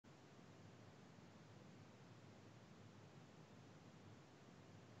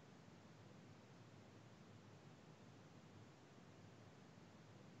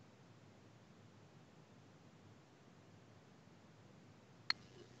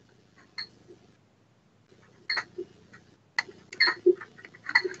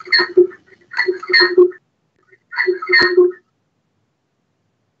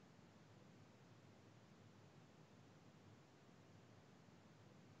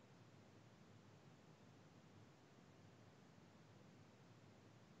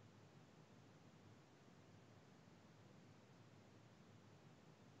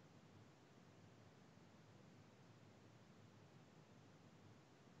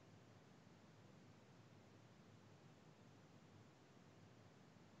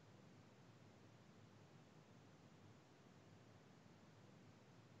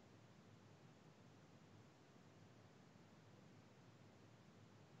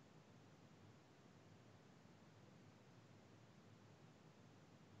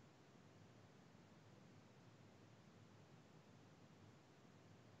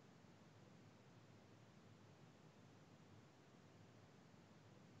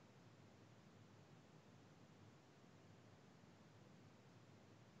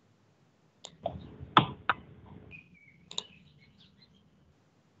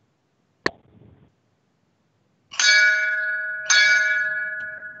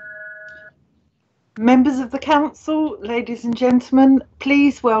Members of the Council, ladies and gentlemen,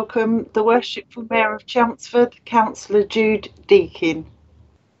 please welcome the Worshipful Mayor of Chelmsford, Councillor Jude Deakin.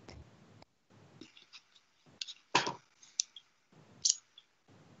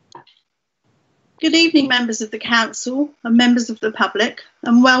 Good evening, members of the Council and members of the public,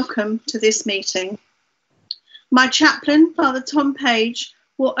 and welcome to this meeting. My chaplain, Father Tom Page,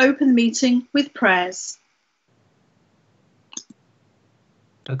 will open the meeting with prayers.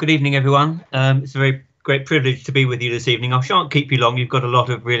 Good evening, everyone. It's a very great privilege to be with you this evening. I shan't keep you long. You've got a lot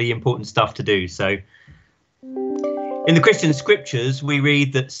of really important stuff to do. So, in the Christian scriptures, we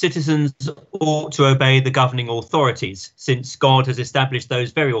read that citizens ought to obey the governing authorities, since God has established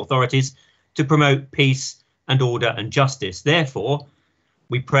those very authorities to promote peace and order and justice. Therefore,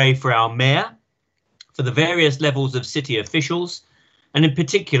 we pray for our mayor, for the various levels of city officials, and in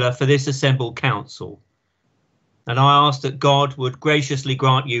particular for this assembled council. And I ask that God would graciously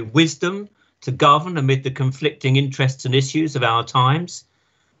grant you wisdom to govern amid the conflicting interests and issues of our times,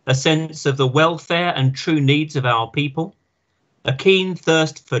 a sense of the welfare and true needs of our people, a keen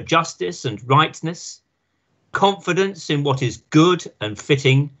thirst for justice and rightness, confidence in what is good and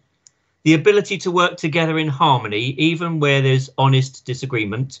fitting, the ability to work together in harmony even where there's honest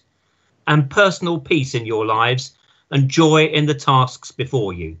disagreement, and personal peace in your lives and joy in the tasks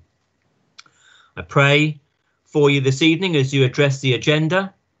before you. I pray for you this evening as you address the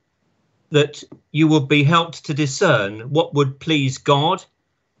agenda, that you will be helped to discern what would please God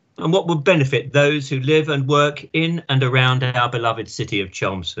and what would benefit those who live and work in and around our beloved city of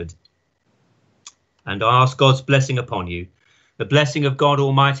Chelmsford. And I ask God's blessing upon you. The blessing of God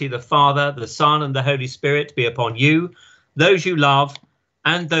Almighty, the Father, the Son and the Holy Spirit be upon you, those you love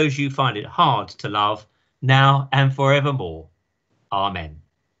and those you find it hard to love, now and forevermore. Amen.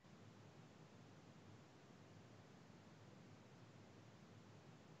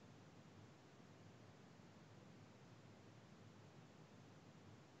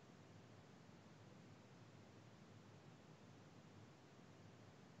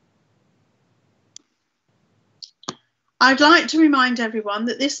 I'd like to remind everyone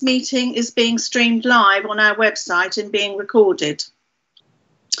that this meeting is being streamed live on our website and being recorded.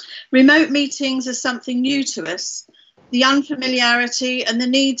 Remote meetings are something new to us. The unfamiliarity and the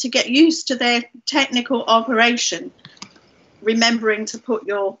need to get used to their technical operation, remembering to put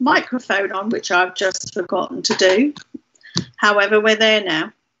your microphone on, which I've just forgotten to do. However, we're there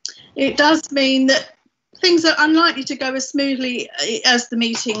now. It does mean that things are unlikely to go as smoothly as the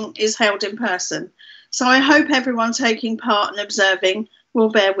meeting is held in person. So I hope everyone taking part and observing will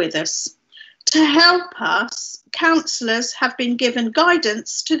bear with us. To help us, councillors have been given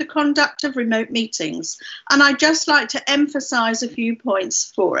guidance to the conduct of remote meetings, and I'd just like to emphasise a few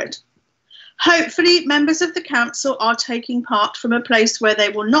points for it. Hopefully, members of the council are taking part from a place where they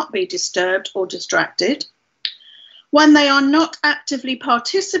will not be disturbed or distracted. When they are not actively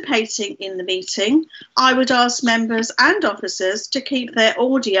participating in the meeting, I would ask members and officers to keep their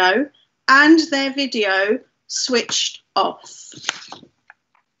audio and their video switched off.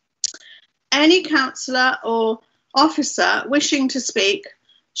 Any councillor or officer wishing to speak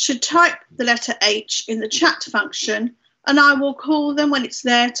should type the letter H in the chat function, and I will call them when it's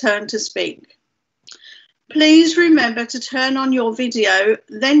their turn to speak. Please remember to turn on your video,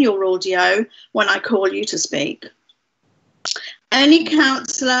 then your audio when I call you to speak. Any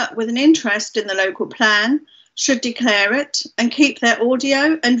councillor with an interest in the local plan should declare it and keep their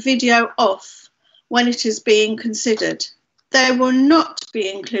audio and video off when it is being considered. They will not be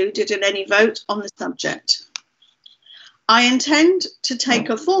included in any vote on the subject. I intend to take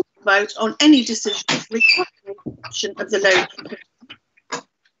a formal vote on any decision requiring adoption of the local plan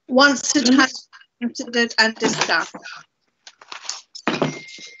once it has been considered and discussed.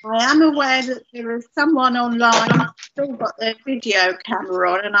 I am aware that there is someone online who's still got their video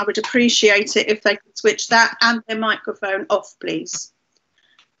camera on, and I would appreciate it if they could switch that and their microphone off, please.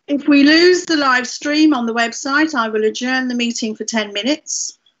 If we lose the live stream on the website, I will adjourn the meeting for 10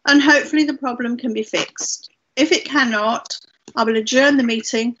 minutes and hopefully the problem can be fixed. If it cannot, I will adjourn the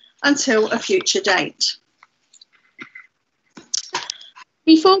meeting until a future date.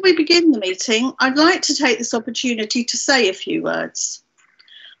 Before we begin the meeting, I'd like to take this opportunity to say a few words.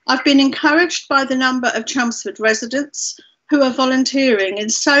 I've been encouraged by the number of Chelmsford residents who are volunteering in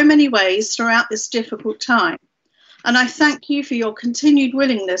so many ways throughout this difficult time, and I thank you for your continued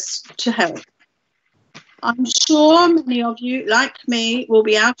willingness to help. I'm sure many of you, like me, will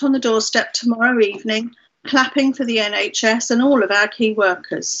be out on the doorstep tomorrow evening, clapping for the NHS and all of our key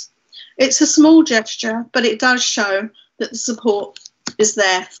workers. It's a small gesture, but it does show that the support is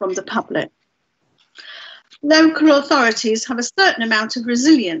there from the public. Local authorities have a certain amount of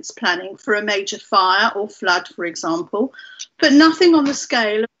resilience planning for a major fire or flood, for example, but nothing on the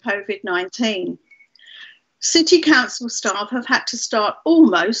scale of COVID-19. City council staff have had to start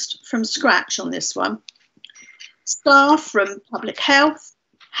almost from scratch on this one. Staff from public health,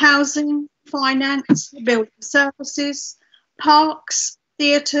 housing, finance, building services, parks,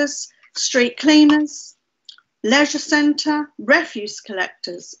 theatres, street cleaners, leisure centre, refuse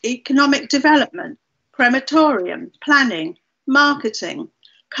collectors, economic development, crematorium, planning, marketing,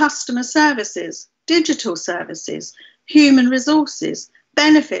 customer services, digital services, human resources,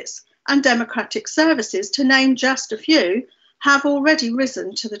 benefits and democratic services, to name just a few, have already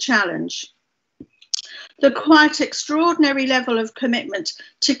risen to the challenge. The quite extraordinary level of commitment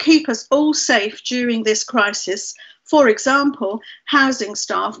to keep us all safe during this crisis, for example, housing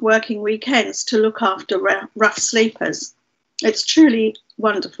staff working weekends to look after rough sleepers. It's truly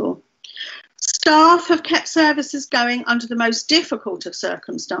wonderful. Staff have kept services going under the most difficult of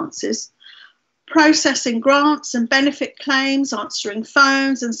circumstances, processing grants and benefit claims, answering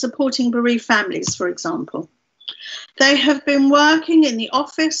phones and supporting bereaved families, for example. They have been working in the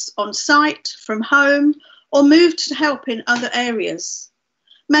office, on site, from home, or moved to help in other areas.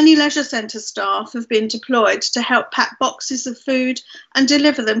 Many leisure centre staff have been deployed to help pack boxes of food and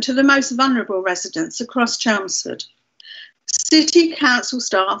deliver them to the most vulnerable residents across Chelmsford. City council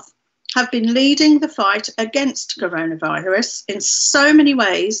staff have been leading the fight against coronavirus in so many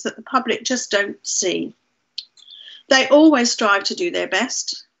ways that the public just don't see. They always strive to do their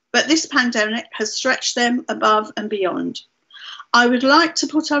best, but this pandemic has stretched them above and beyond. I would like to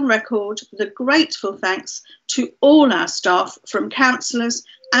put on record the grateful thanks to all our staff, from councillors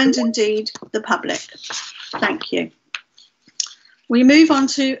and indeed the public. Thank you. We move on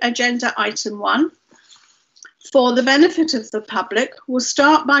to agenda item 1. For the benefit of the public, we'll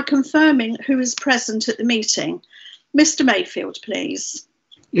start by confirming who is present at the meeting. Mr. Mayfield, please.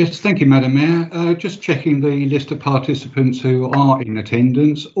 Yes, thank you, Madam Mayor. Just checking the list of participants who are in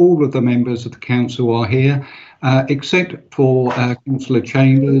attendance. All of the members of the council are here, except for Councillor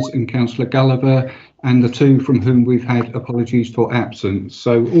Chambers and Councillor Gulliver, and the two from whom we've had apologies for absence.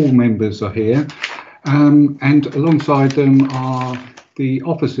 So all members are here. And alongside them are the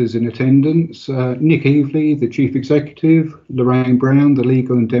officers in attendance, Nick Evely, the Chief Executive, Lorraine Brown, the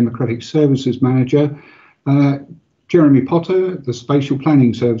Legal and Democratic Services Manager, Jeremy Potter, the Spatial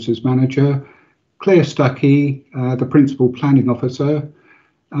Planning Services Manager, Claire Stuckey, the Principal Planning Officer,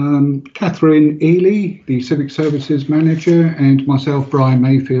 Catherine Ely, the Civic Services Manager, and myself, Brian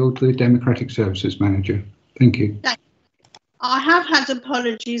Mayfield, the Democratic Services Manager. Thank you. I have had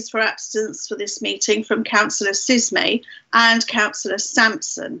apologies for absence for this meeting from Councillor Sismay and Councillor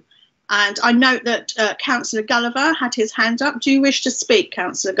Sampson. And I note that Councillor Gulliver had his hand up. Do you wish to speak,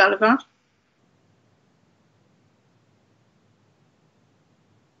 Councillor Gulliver?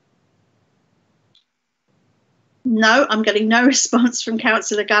 No, I'm getting no response from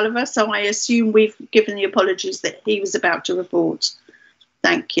Councillor Gulliver, so I assume we've given the apologies that he was about to report.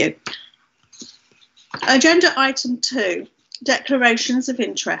 Thank you. Agenda item 2. Declarations of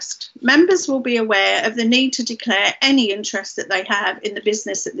interest. Members will be aware of the need to declare any interest that they have in the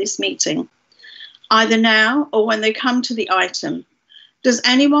business at this meeting, either now or when they come to the item. Does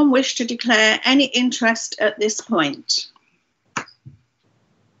anyone wish to declare any interest at this point?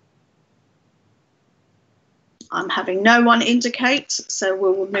 I'm having no one indicate, so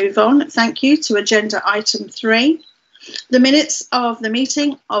we will move on. Thank you. To agenda item 3. The minutes of the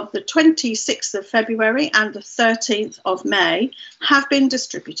meeting of the 26th of February and the 13th of May have been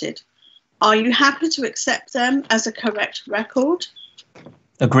distributed. Are you happy to accept them as a correct record?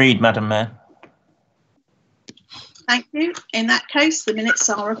 Agreed, Madam Mayor. Thank you. In that case, the minutes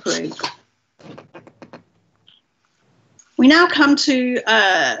are approved. We now come to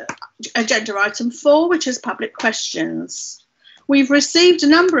agenda item 4, which is public questions. We've received a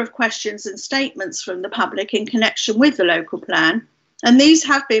number of questions and statements from the public in connection with the local plan, and these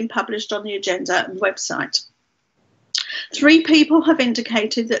have been published on the agenda and website. 3 people have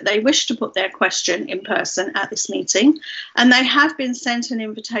indicated that they wish to put their question in person at this meeting, and they have been sent an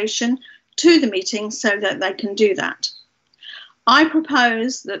invitation to the meeting so that they can do that. I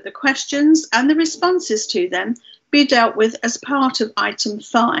propose that the questions and the responses to them be dealt with as part of item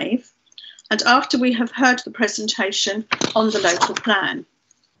 5, and after we have heard the presentation on the local plan.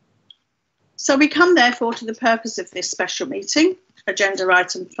 So we come therefore to the purpose of this special meeting, agenda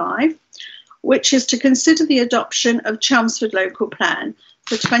item 5, which is to consider the adoption of Chelmsford local plan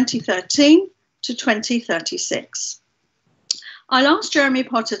for 2013 to 2036. I'll ask Jeremy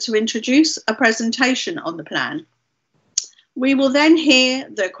Potter to introduce a presentation on the plan. We will then hear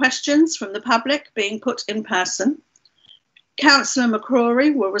the questions from the public being put in person. Councillor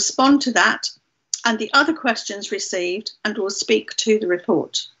McCrory will respond to that and the other questions received and will speak to the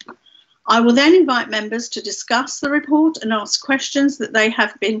report. I will then invite members to discuss the report and ask questions that they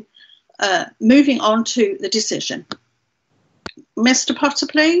have been moving on to the decision. Mr. Potter,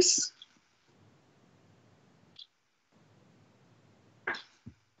 please.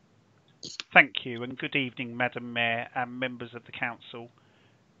 Thank you, and good evening, Madam Mayor and members of the Council.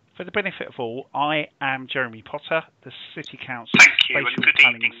 For the benefit of all, I am Jeremy Potter, the City Council Spatial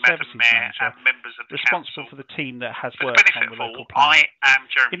Planning Services Manager, responsible for the team that has worked on the local plan.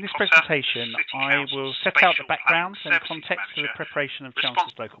 In this presentation, I will set out the background and context for the preparation of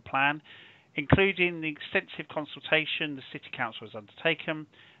Chelmsford's local plan, including the extensive consultation the City Council has undertaken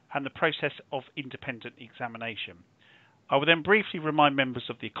and the process of independent examination. I will then briefly remind members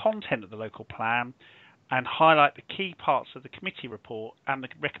of the content of the local plan and highlight the key parts of the committee report and the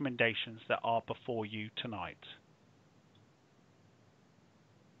recommendations that are before you tonight.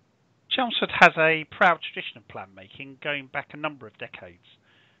 Chelmsford has a proud tradition of plan making going back a number of decades.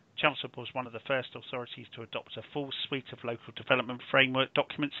 Chelmsford was one of the first authorities to adopt a full suite of local development framework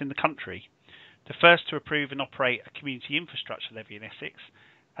documents in the country, the first to approve and operate a community infrastructure levy in Essex,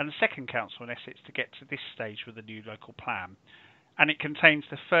 and the second council in Essex to get to this stage with a new local plan. And it contains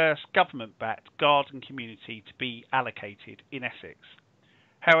the first government-backed garden community to be allocated in Essex.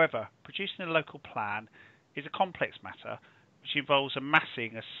 However, producing a local plan is a complex matter which involves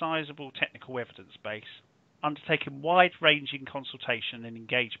amassing a sizable technical evidence base, undertaking wide-ranging consultation and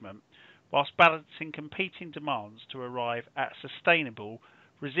engagement, whilst balancing competing demands to arrive at a sustainable,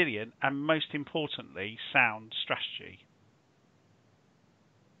 resilient and, most importantly, sound strategy.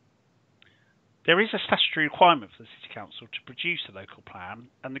 There is a statutory requirement for the City Council to produce a local plan,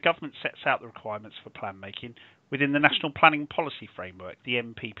 and the Government sets out the requirements for plan making within the National Planning Policy Framework, the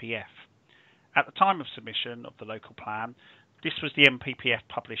NPPF. At the time of submission of the local plan, this was the NPPF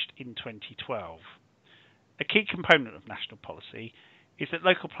published in 2012. A key component of national policy is that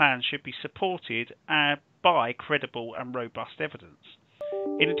local plans should be supported by credible and robust evidence.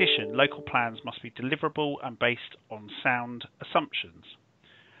 In addition, local plans must be deliverable and based on sound assumptions.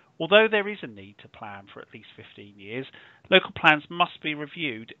 Although there is a need to plan for at least 15 years, local plans must be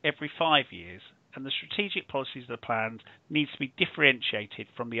reviewed every 5 years, and the strategic policies of the plans need to be differentiated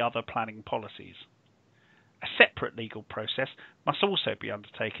from the other planning policies. A separate legal process must also be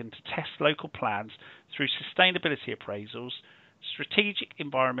undertaken to test local plans through sustainability appraisals, strategic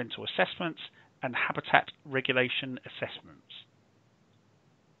environmental assessments, and habitat regulation assessments.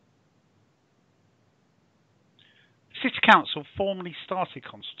 The City Council formally started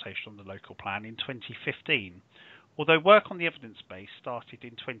consultation on the local plan in 2015, although work on the evidence base started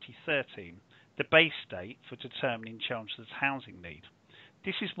in 2013, the base date for determining Chelmsford's housing need.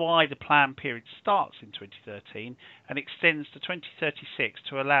 This is why the plan period starts in 2013 and extends to 2036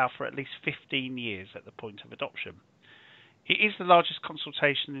 to allow for at least 15 years at the point of adoption. It is the largest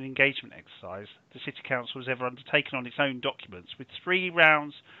consultation and engagement exercise the City Council has ever undertaken on its own documents, with 3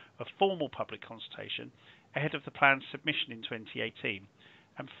 rounds of formal public consultation ahead of the plan's submission in 2018,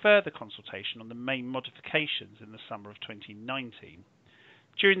 and further consultation on the main modifications in the summer of 2019.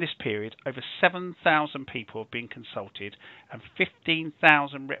 During this period, over 7,000 people have been consulted and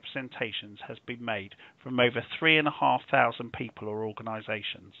 15,000 representations has been made from over 3,500 people or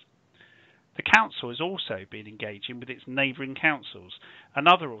organisations. The Council has also been engaging with its neighbouring councils and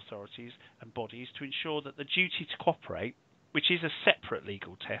other authorities and bodies to ensure that the duty to cooperate, which is a separate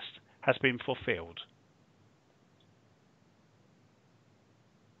legal test, has been fulfilled.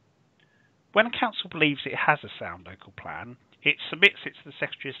 When a council believes it has a sound local plan, it submits it to the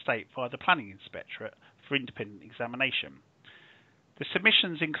Secretary of State via the Planning Inspectorate for independent examination. The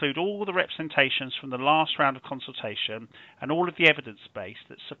submissions include all the representations from the last round of consultation and all of the evidence base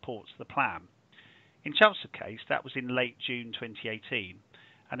that supports the plan. In Chelmsford's case, that was in late June 2018,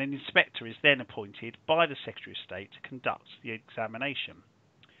 and an inspector is then appointed by the Secretary of State to conduct the examination.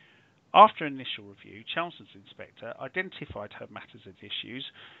 After initial review, Chelmsford's inspector identified her matters and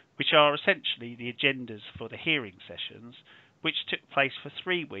issues, which are essentially the agendas for the hearing sessions, which took place for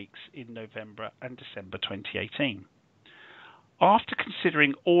 3 weeks in November and December 2018. After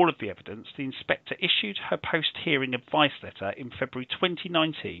considering all of the evidence, the inspector issued her post-hearing advice letter in February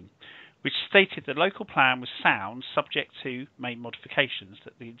 2019, which stated the local plan was sound, subject to main modifications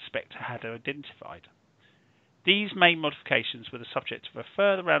that the inspector had identified. These main modifications were the subject of a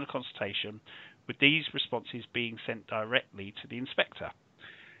further round of consultation, with these responses being sent directly to the inspector.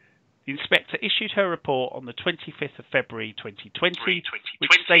 The inspector issued her report on the 25th of February 2020,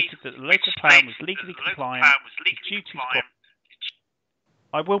 which stated that the local plan was legally compliant, the duty to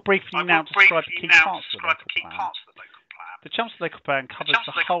I will briefly now describe the key parts of the local plan. The Chelmsford Local Plan covers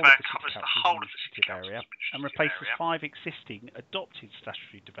the whole of the City Council's administrative area and replaces 5 existing adopted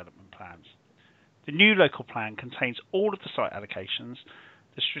statutory development plans. The new local plan contains all of the site allocations,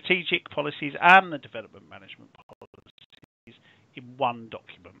 the strategic policies and the development management policies in one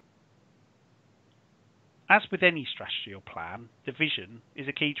document. As with any strategy or plan, the vision is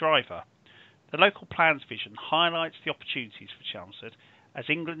a key driver. The local plan's vision highlights the opportunities for Chelmsford as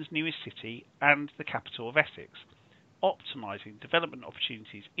England's newest city and the capital of Essex, optimising development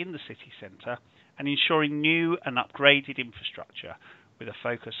opportunities in the city centre and ensuring new and upgraded infrastructure with a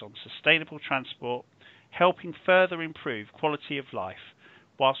focus on sustainable transport, helping further improve quality of life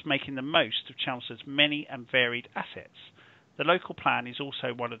whilst making the most of Chelmsford's many and varied assets. The local plan is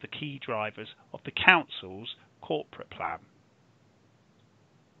also one of the key drivers of the council's corporate plan.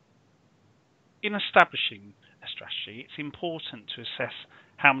 In establishing a strategy, it's important to assess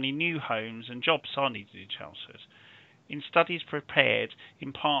how many new homes and jobs are needed in Chelmsford. In studies prepared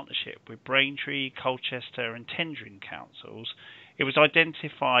in partnership with Braintree, Colchester and Tendring councils, it was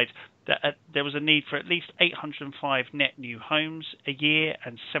identified that there was a need for at least 805 net new homes a year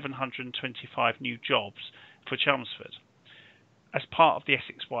and 725 new jobs for Chelmsford. As part of the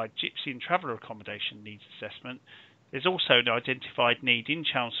Essex-wide Gypsy and Traveller Accommodation Needs Assessment, there's also an identified need in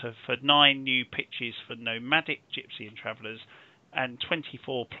Chelmsford for 9 new pitches for nomadic Gypsy and Travellers and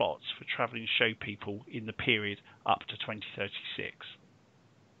 24 plots for travelling show people in the period up to 2036.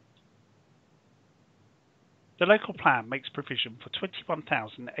 The local plan makes provision for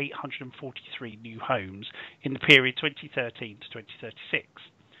 21,843 new homes in the period 2013 to 2036.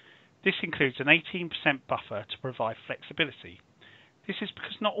 This includes an 18% buffer to provide flexibility. This is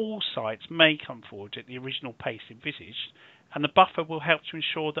because not all sites may come forward at the original pace envisaged, and the buffer will help to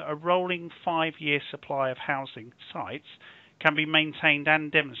ensure that a rolling 5-year supply of housing sites can be maintained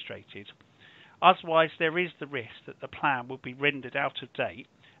and demonstrated. Otherwise, there is the risk that the plan will be rendered out of date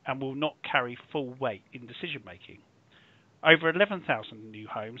and will not carry full weight in decision making. Over 11,000 new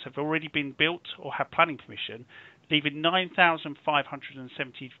homes have already been built or have planning permission, leaving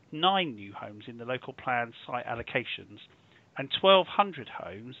 9,579 new homes in the local plan site allocations and 1,200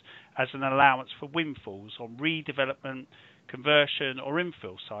 homes as an allowance for windfalls on redevelopment, conversion or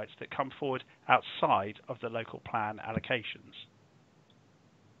infill sites that come forward outside of the local plan allocations.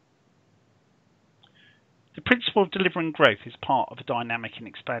 The principle of delivering growth is part of a dynamic and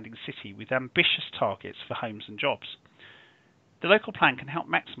expanding city with ambitious targets for homes and jobs. The local plan can help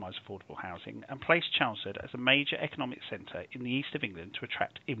maximise affordable housing and place Chelmsford as a major economic centre in the east of England to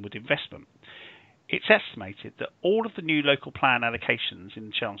attract inward investment. It's estimated that all of the new local plan allocations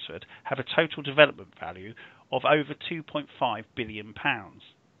in Chelmsford have a total development value of over £2.5 billion.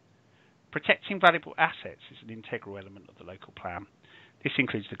 Protecting valuable assets is an integral element of the local plan. This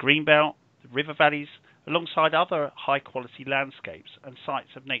includes the greenbelt, the river valleys, alongside other high-quality landscapes and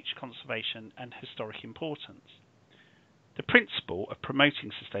sites of nature conservation and historic importance. The principle of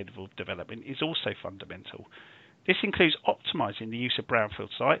promoting sustainable development is also fundamental. This includes optimising the use of brownfield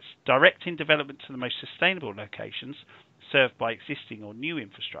sites, directing development to the most sustainable locations served by existing or new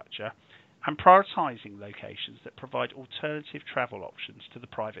infrastructure, and prioritising locations that provide alternative travel options to the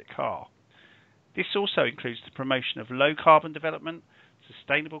private car. This also includes the promotion of low-carbon development,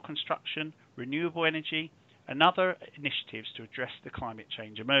 sustainable construction, renewable energy, and other initiatives to address the climate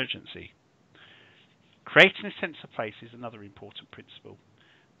change emergency. Creating a sense of place is another important principle.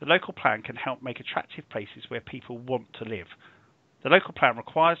 The local plan can help make attractive places where people want to live. The local plan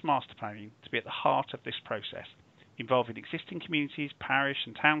requires master planning to be at the heart of this process, involving existing communities, parish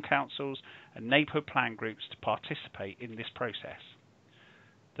and town councils and neighbourhood plan groups to participate in this process.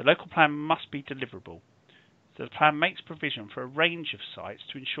 The local plan must be deliverable. So the plan makes provision for a range of sites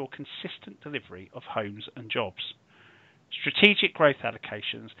to ensure consistent delivery of homes and jobs. Strategic growth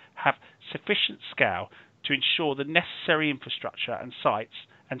allocations have sufficient scale to ensure the necessary infrastructure and site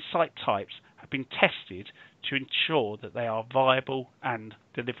types have been tested to ensure that they are viable and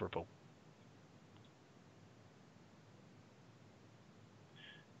deliverable.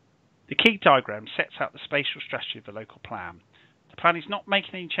 The key diagram sets out the spatial strategy of the local plan. The plan is not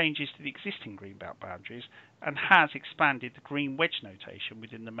making any changes to the existing greenbelt boundaries and has expanded the green wedge notation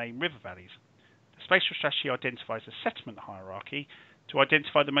within the main river valleys. The spatial strategy identifies a settlement hierarchy to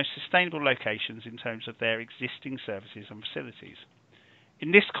identify the most sustainable locations in terms of their existing services and facilities.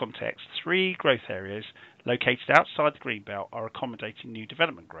 In this context, 3 growth areas located outside the greenbelt are accommodating new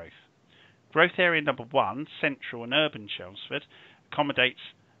development growth. Growth area number 1, central and urban Chelmsford, accommodates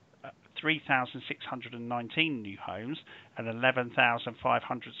 3,619 new homes and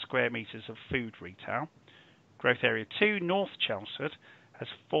 11,500 square metres of food retail. Growth area 2, North Chelmsford, has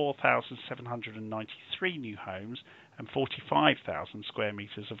 4,793 new homes and 45,000 square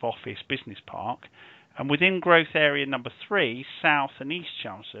metres of office business park. And within growth area number 3, South and East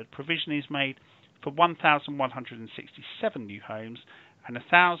Chelmsford, provision is made for 1,167 new homes and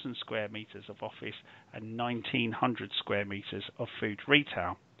 1,000 square metres of office and 1,900 square metres of food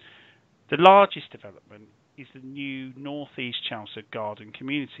retail. The largest development is the new North East Chelmsford Garden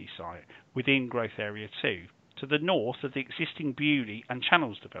Community site within Growth Area 2, to the north of the existing Bewley and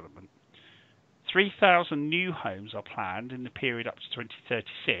Channels development. 3,000 new homes are planned in the period up to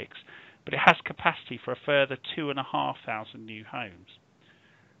 2036, but it has capacity for a further 2,500 new homes.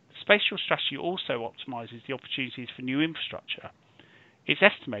 The spatial strategy also optimises the opportunities for new infrastructure. It's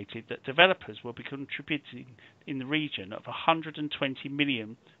estimated that developers will be contributing in the region of 120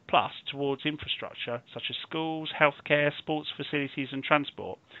 million plus towards infrastructure such as schools, healthcare, sports facilities and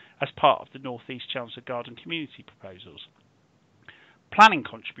transport as part of the North East Chelmsford Garden Community proposals. Planning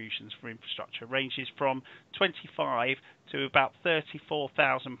contributions for infrastructure ranges from £25 to about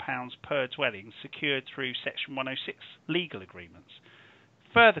 £34,000 per dwelling secured through Section 106 legal agreements.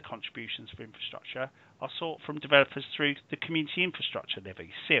 Further contributions for infrastructure are sought from developers through the Community Infrastructure Levy,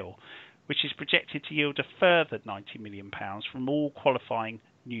 CIL, which is projected to yield a further £90 million from all qualifying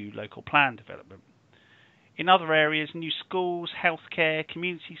new local plan development. In other areas, new schools, healthcare,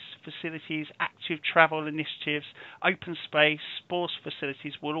 community facilities, active travel initiatives, open space, sports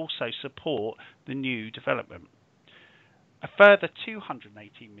facilities will also support the new development. A further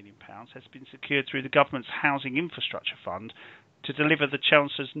 £218 million has been secured through the Government's Housing Infrastructure Fund to deliver the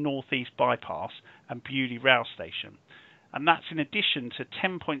Chelmsford North East Bypass and Bewley Rail Station, and that's in addition to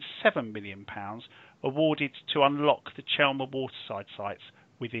 £10.7 million awarded to unlock the Chelmer waterside sites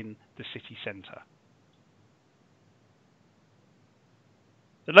within the city centre.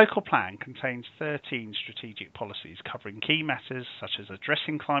 The local plan contains 13 strategic policies covering key matters such as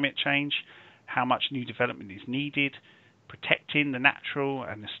addressing climate change, how much new development is needed, protecting the natural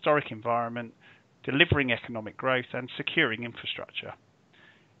and historic environment, delivering economic growth and securing infrastructure.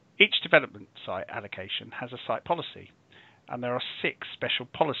 Each development site allocation has a site policy, and there are 6 special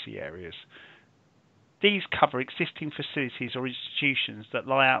policy areas. These cover existing facilities or institutions that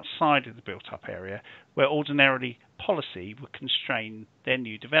lie outside of the built-up area where ordinarily policy would constrain their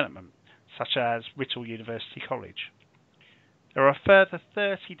new development, such as Writtle University College. There are a further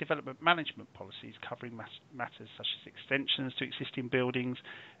 30 development management policies covering matters such as extensions to existing buildings,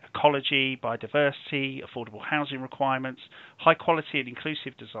 ecology, biodiversity, affordable housing requirements, high quality and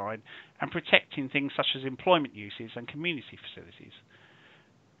inclusive design, and protecting things such as employment uses and community facilities.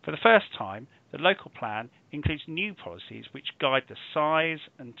 For the first time, the local plan includes new policies which guide the size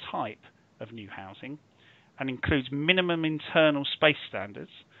and type of new housing and includes minimum internal space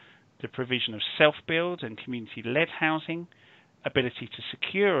standards, the provision of self-build and community-led housing, ability to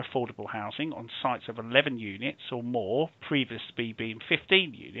secure affordable housing on sites of 11 units or more, previously being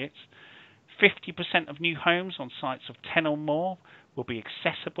 15 units. 50% of new homes on sites of 10 or more will be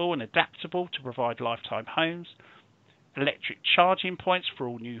accessible and adaptable to provide lifetime homes. Electric charging points for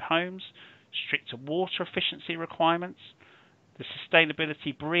all new homes, stricter water efficiency requirements, the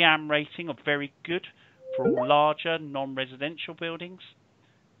sustainability BREEAM rating of very good for all larger non-residential buildings,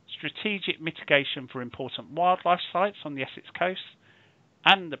 strategic mitigation for important wildlife sites on the Essex coast,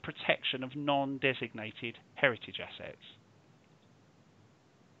 and the protection of non-designated heritage assets.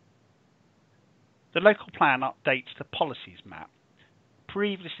 The local plan updates the policies map,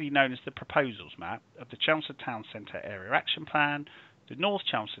 previously known as the proposals map, of the Chelmsford Town Centre Area Action Plan, the North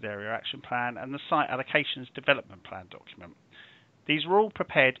Chelmsford Area Action Plan and the Site Allocations Development Plan document. These were all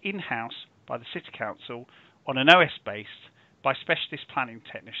prepared in-house by the City Council on an OS based by specialist planning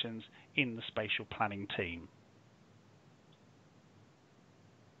technicians in the spatial planning team.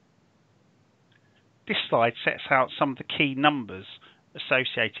 This slide sets out some of the key numbers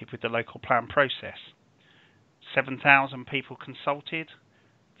associated with the local plan process. 7,000 people consulted,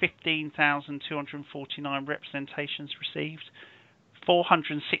 15,249 representations received,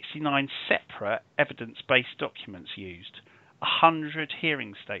 469 separate evidence-based documents used, 100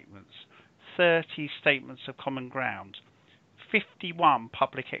 hearing statements, 30 statements of common ground, 51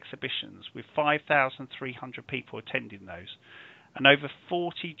 public exhibitions with 5,300 people attending those, and over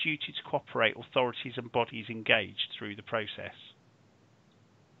 40 duty to cooperate authorities and bodies engaged through the process.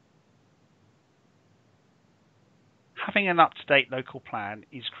 Having an up-to-date local plan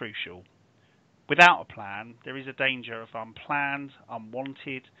is crucial. Without a plan, there is a danger of unplanned,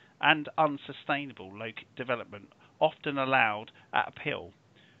 unwanted and unsustainable local development often allowed at appeal.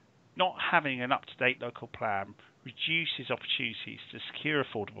 Not having an up-to-date local plan reduces opportunities to secure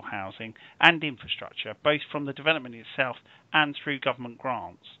affordable housing and infrastructure, both from the development itself and through government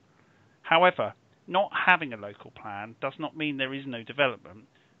grants. However, not having a local plan does not mean there is no development.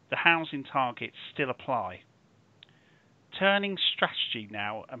 The housing targets still apply. Turning strategy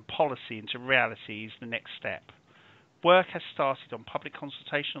now and policy into reality is the next step. Work has started on public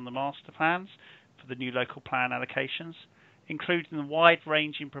consultation on the master plans for the new local plan allocations, including the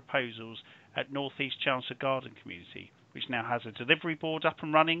wide-ranging proposals at North East Chelmsford Garden Community, which now has a delivery board up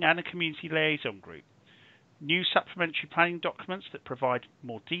and running and a community liaison group. New supplementary planning documents that provide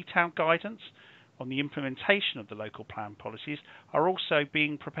more detailed guidance on the implementation of the local plan policies are also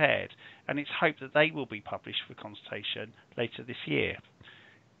being prepared, and it's hoped that they will be published for consultation later this year.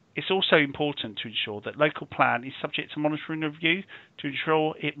 It's also important to ensure that local plan is subject to monitoring and review to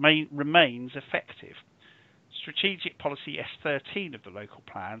ensure it remains effective. Strategic Policy S13 of the local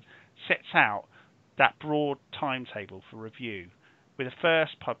plan sets out that broad timetable for review, with a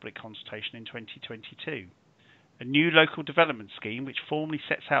first public consultation in 2022. A new local development scheme, which formally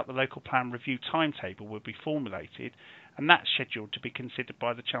sets out the local plan review timetable, will be formulated, and that's scheduled to be considered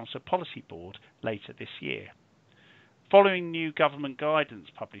by the Chelmsford Policy Board later this year. Following new government guidance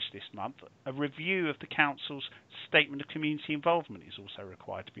published this month, a review of the Council's Statement of Community Involvement is also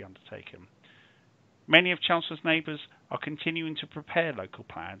required to be undertaken. Many of Chelmsford's neighbours are continuing to prepare local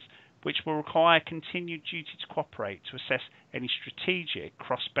plans, which will require continued duty to cooperate to assess any strategic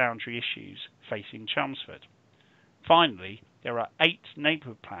cross-boundary issues facing Chelmsford. Finally, there are 8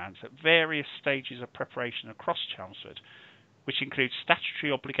 neighbourhood plans at various stages of preparation across Chelmsford, which include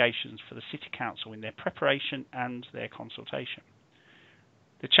statutory obligations for the City Council in their preparation and their consultation.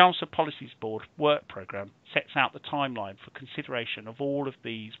 The Chelmsford Policies Board work programme sets out the timeline for consideration of all of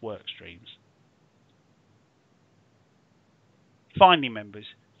these work streams. Finally, members,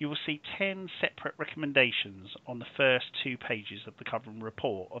 you will see 10 separate recommendations on the first 2 pages of the covering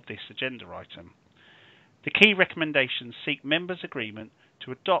report of this agenda item. The key recommendations seek members' agreement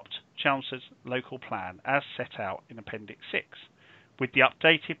to adopt Chelmsford's local plan as set out in Appendix 6, with the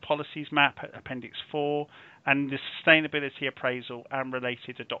updated policies map at Appendix 4 and the sustainability appraisal and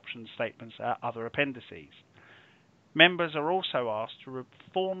related adoption statements at other appendices. Members are also asked to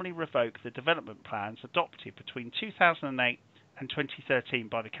formally revoke the development plans adopted between 2008 and 2013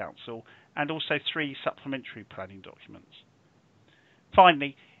 by the Council, and also 3 supplementary planning documents.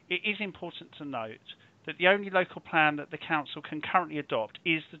 Finally, it is important to note that the only local plan that the Council can currently adopt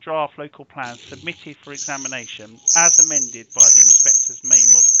is the draft local plan submitted for examination as amended by the Inspector's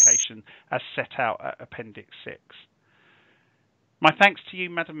main modification as set out at Appendix 6. My thanks to you,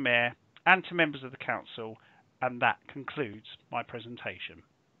 Madam Mayor, and to members of the Council, and that concludes my presentation.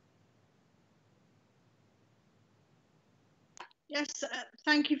 Yes,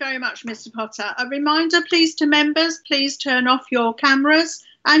 thank you very much, Mr. Potter. A reminder, please, to members, please turn off your cameras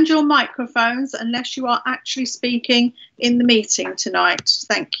and your microphones unless you are actually speaking in the meeting tonight.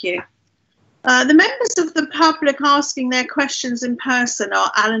 Thank you. The members of the public asking their questions in person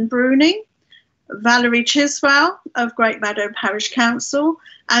are Alan Bruning, Valerie Chiswell of Great Meadow Parish Council,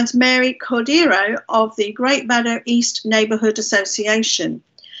 and Mary Cordero of the Great Meadow East Neighbourhood Association.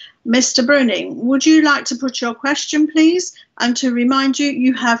 Mr. Bruning, would you like to put your question, please? And to remind you,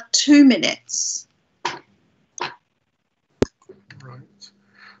 you have 2 minutes.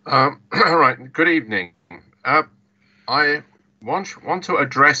 Right. Good evening. I want to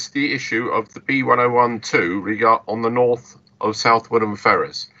address the issue of the B1012 on the north of South Woodham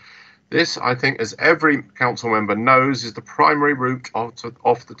Ferrers. This, I think, as every council member knows, is the primary route off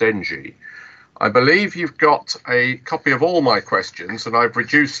the Dengie. I believe you've got a copy of all my questions, and I've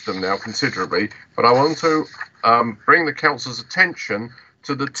reduced them now considerably, but I want to bring the council's attention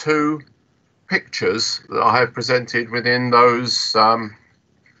to the 2 pictures that I have presented within those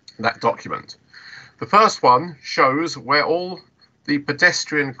that document. The first one shows where all the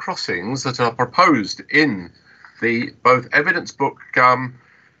pedestrian crossings that are proposed in the both evidence book,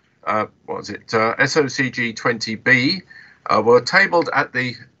 SOCG 20B, were tabled at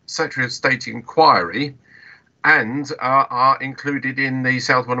the Secretary of State inquiry and are included in the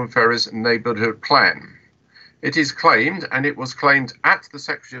South Woodham Ferrers neighbourhood plan. It is claimed, and it was claimed at the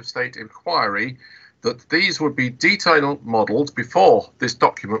Secretary of State inquiry, that these would be detailed modelled before this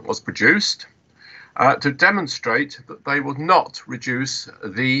document was produced to demonstrate that they would not reduce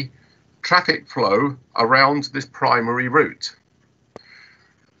the traffic flow around this primary route.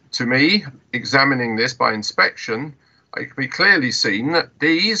 To me, examining this by inspection, it can be clearly seen that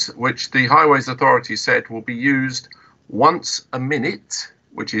these, which the Highways Authority said will be used once a minute,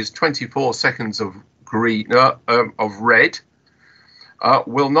 which is 24 seconds of green of red,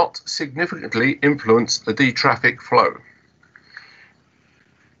 will not significantly influence the traffic flow.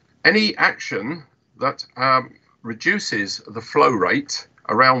 Any action that reduces the flow rate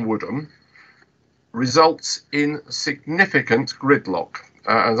around Woodham results in significant gridlock.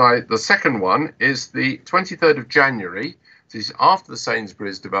 The second one is the 23rd of January. This is after the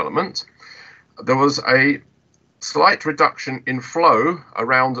Sainsbury's development. There was a slight reduction in flow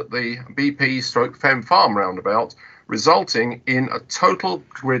around the BP/Fem Farm roundabout, resulting in a total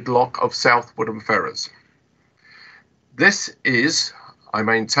gridlock of South Woodham Ferrers. This is, I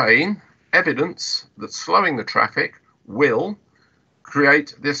maintain, evidence that slowing the traffic will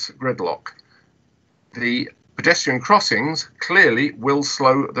create this gridlock. The pedestrian crossings clearly will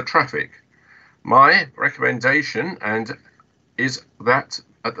slow the traffic. My recommendation is that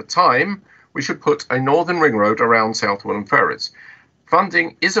at the time we should put a northern ring road around South Woodham Ferrers.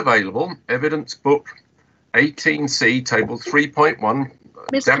 Funding is available. Evidence book 18C table 3.1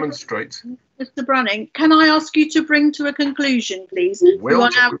 demonstrates. Mr. Brunning, can I ask you to bring to a conclusion, please? You are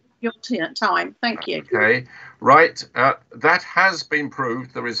now your time. Thank you. Okay, right. That has been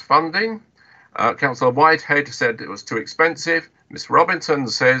proved. There is funding. Councillor Whitehead said it was too expensive. Ms. Robinson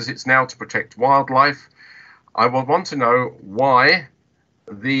says it's now to protect wildlife. I would want to know why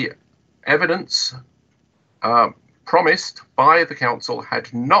the evidence promised by the council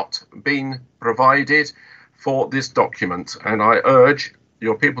had not been provided for this document, and I urge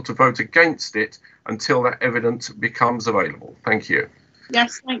your people to vote against it until that evidence becomes available. Thank you.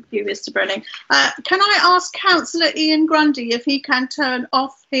 Yes, thank you, Mr. Brunning. Can I ask Councillor Ian Grundy if he can turn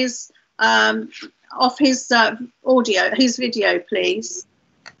off his audio, his video, please?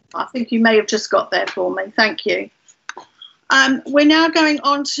 I think you may have just got there for me. Thank you. We're now going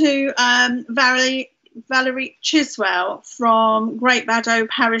on to Valerie Chiswell from Great Baddow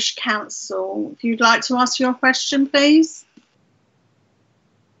Parish Council. If you'd like to ask your question, please.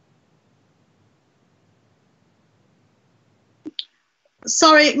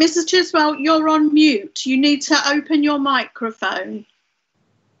 Sorry, Mrs. Chiswell, you're on mute. You need to open your microphone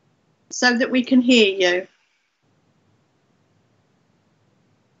so that we can hear you.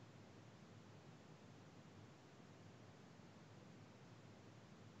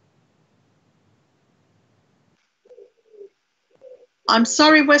 I'm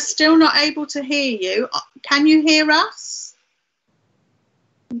sorry, we're still not able to hear you. Can you hear us?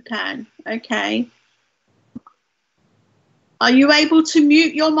 You can, okay. Are you able to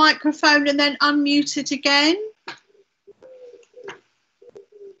mute your microphone and then unmute it again?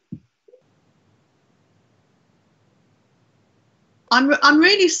 I'm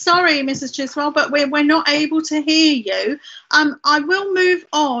really sorry, Mrs. Chiswell, but we're not able to hear you. I will move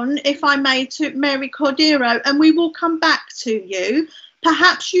on, if I may, to Mary Cordero, and we will come back to you.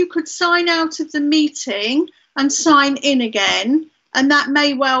 Perhaps you could sign out of the meeting and sign in again, and that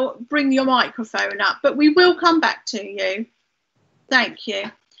may well bring your microphone up, but we will come back to you. Thank you.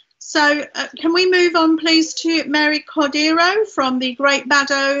 So can we move on, please, to Mary Cordero from the Great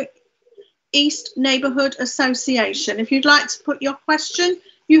Baddow East Neighbourhood Association. If you'd like to put your question,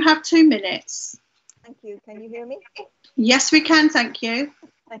 you have 2 minutes. Thank you. Can you hear me? Yes, we can. Thank you.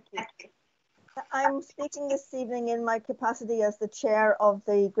 Thank you. I'm speaking this evening in my capacity as the chair of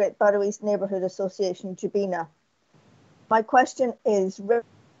the Great Baddow East Neighbourhood Association, Jabina. My question is,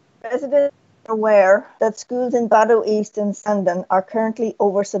 residents are aware that schools in Baddow East and Sandon are currently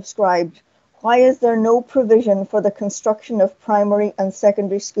oversubscribed. Why is there no provision for the construction of primary and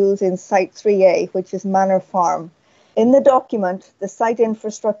secondary schools in Site 3A, which is Manor Farm? In the document, the site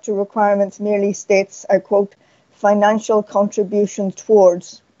infrastructure requirements merely states, I quote, financial contribution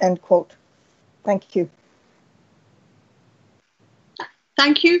towards, end quote. Thank you.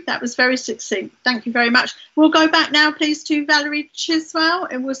 Thank you. That was very succinct. Thank you very much. We'll go back now, please, to Valerie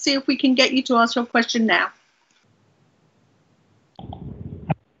Chiswell, and we'll see if we can get you to ask your question now.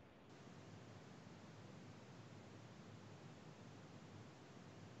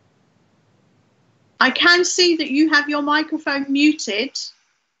 I can see that you have your microphone muted,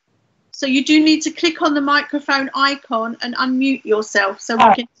 so you do need to click on the microphone icon and unmute yourself so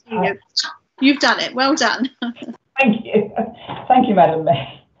we can see you. You've done it. Well done. Thank you. Thank you, Madam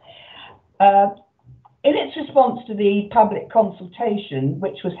Mayor. In its response to the public consultation,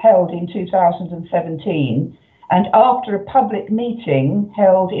 which was held in 2017, and after a public meeting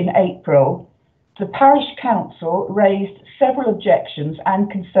held in April, the Parish Council raised several objections and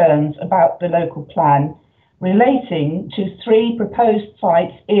concerns about the local plan relating to 3 proposed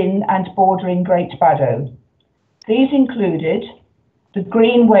sites in and bordering Great Baddow. These included the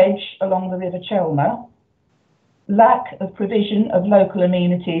Green Wedge along the River Chelmer, lack of provision of local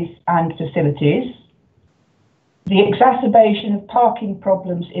amenities and facilities, the exacerbation of parking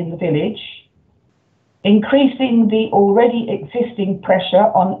problems in the village, increasing the already existing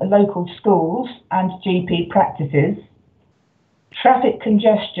pressure on local schools and GP practices, traffic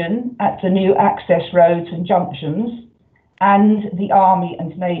congestion at the new access roads and junctions, and the Army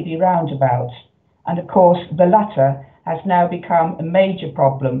and Navy roundabout. And of course, the latter has now become a major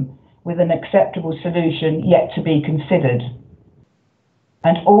problem with an acceptable solution yet to be considered.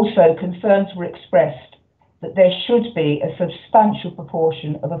 And also concerns were expressed that there should be a substantial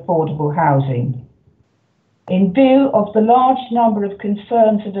proportion of affordable housing. In view of the large number of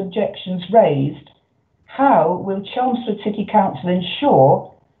concerns and objections raised, how will Chelmsford City Council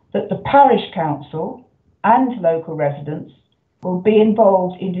ensure that the parish council and local residents will be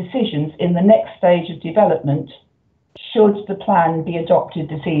involved in decisions in the next stage of development should the plan be adopted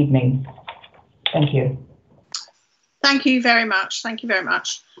this evening? Thank you. Thank you very much. Thank you very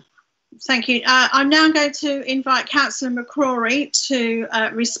much. Thank you. I'm now going to invite Councillor McCrory to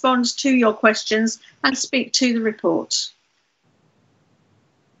respond to your questions and speak to the report.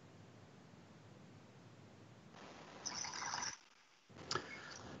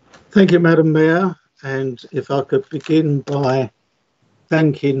 Thank you, Madam Mayor. And if I could begin by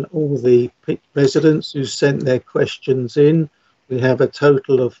thanking all the residents who sent their questions in. We have a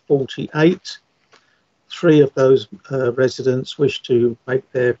total of 48. 3 of those residents wish to make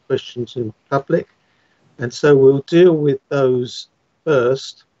their questions in public. And so we'll deal with those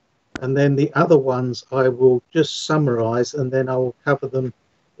first, and then the other ones I will just summarise, and then I will cover them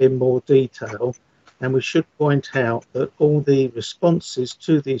in more detail. And we should point out that all the responses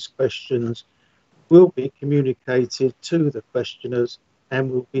to these questions will be communicated to the questioners and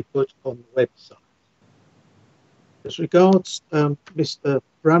will be put on the website. As regards Mr.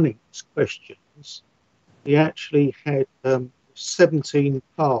 Brunning's questions, he actually had 17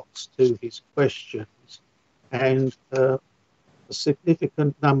 parts to his questions, and a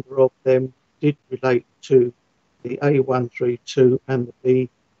significant number of them did relate to the A132 and the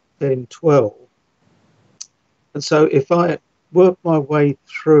B1012. And so if I work my way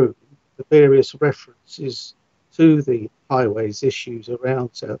through the various references to the highways issues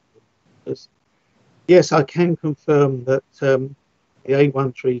around Southwood, yes, I can confirm that the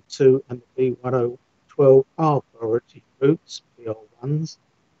A132 and the B1012 are priority routes, PR1s,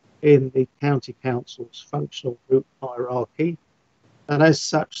 in the County Council's functional route hierarchy, and as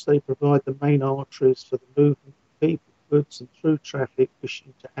such they provide the main arteries for the movement of people, goods and through traffic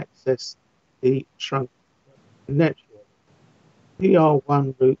wishing to access the trunk network.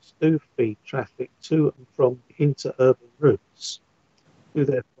 PR1 routes do feed traffic to and from the interurban routes to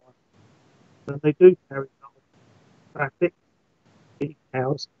their point, and they do carry traffic,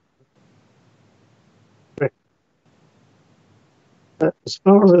 details. As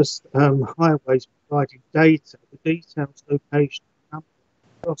far as highways providing data, the details, location, number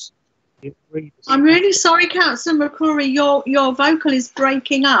of crossings. I'm really sorry, Councillor McCrory, your vocal is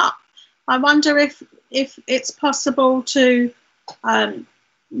breaking up. I wonder if it's possible to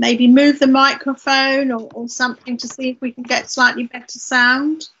maybe move the microphone or something to see if we can get slightly better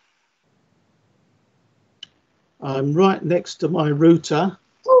sound. I'm right next to my router.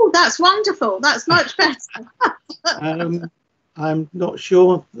 Oh, that's wonderful. That's much better. I'm not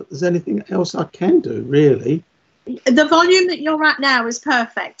sure that there's anything else I can do, really. The volume that you're at now is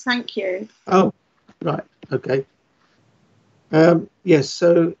perfect. Thank you. Oh, right. Okay. Yes,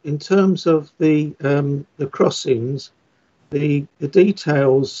 so in terms of the crossings, the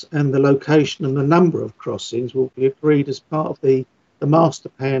details and the location and the number of crossings will be agreed as part of the master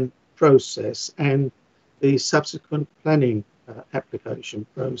plan process and the subsequent planning application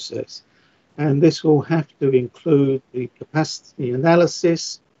process. And this will have to include the capacity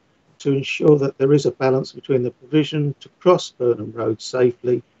analysis to ensure that there is a balance between the provision to cross Burnham Road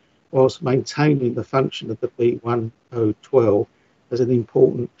safely whilst maintaining the function of the B1012 as an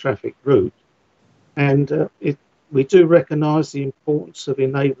important traffic route. And we do recognise the importance of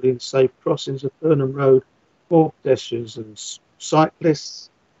enabling safe crossings of Burnham Road for pedestrians and cyclists,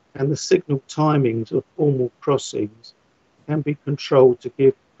 and the signal timings of formal crossings can be controlled to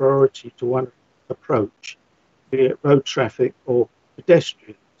give priority to one approach, be it road traffic or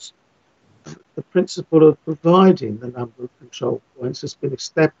pedestrians. The principle of providing the number of control points has been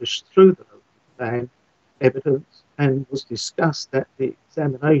established through the local plan evidence and was discussed at the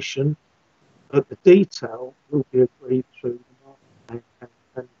examination, but the detail will be agreed through the master plan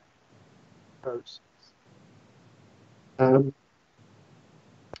and process.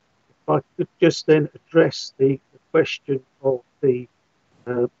 If I could just then address the question of the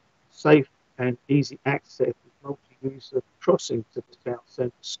safe and easy access with multi-user crossing to the town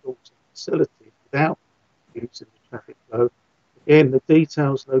centre schools and facilities without using the traffic flow. Again, the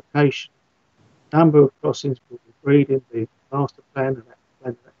details, location, number of crossings will be agreed in the master plan and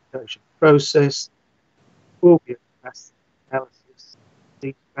plan application process. Will be a capacity analysis.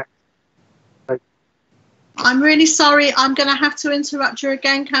 These factors. I'm really sorry. I'm going to have to interrupt you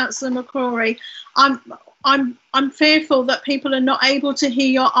again, Councillor McCrory. I'm fearful that people are not able to hear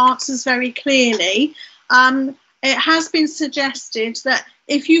your answers very clearly. It has been suggested that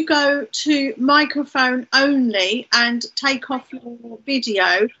if you go to microphone only and take off your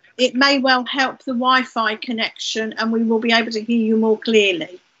video, it may well help the Wi-Fi connection and we will be able to hear you more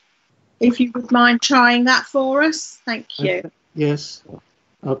clearly. If you would mind trying that for us, thank you. Okay. Yes,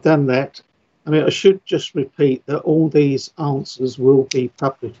 I've done that. I mean, I should just repeat that all these answers will be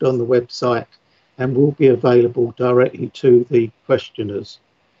published on the website and will be available directly to the questioners.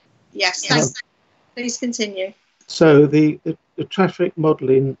 Yes, thanks. Please continue. So the traffic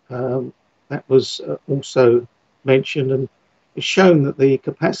modelling that was also mentioned, and it's shown that the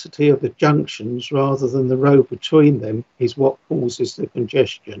capacity of the junctions rather than the road between them is what causes the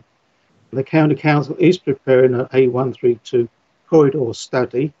congestion. And the County Council is preparing an A132 corridor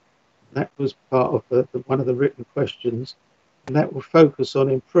study. That was part of one of the written questions, and that will focus on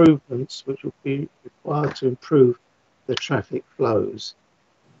improvements which will be required to improve the traffic flows.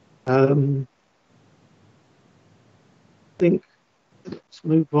 I think let's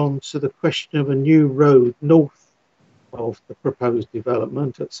move on to the question of a new road north of the proposed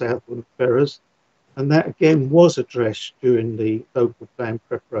development at Southwood Ferrers, and that again was addressed during the local plan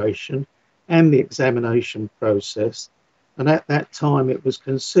preparation and the examination process, and at that time it was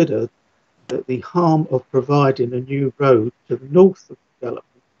considered that the harm of providing a new road to the north of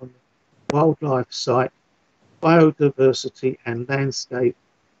development on the wildlife site, biodiversity and landscape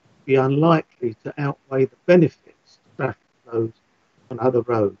would be unlikely to outweigh the benefits of traffic flows on other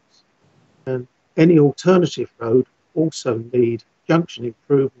roads. And any alternative road also need junction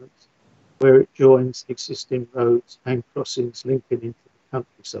improvements where it joins existing roads and crossings linking into the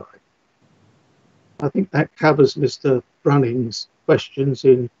countryside. I think that covers Mr. Brunning's questions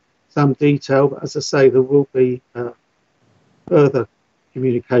in some detail, but as I say, there will be further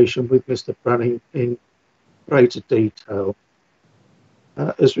communication with Mr. Brunning in greater detail.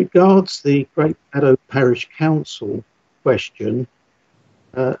 As regards the Great Baddow Parish Council question,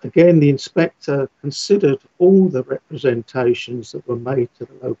 again, the inspector considered all the representations that were made to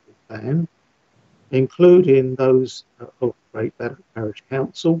the local plan, including those of Great Baddow Parish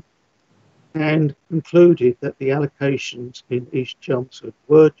Council, and concluded that the allocations in East Chelmsford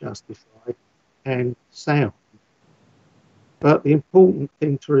were justified and sound. But the important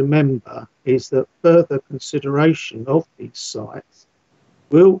thing to remember is that further consideration of these sites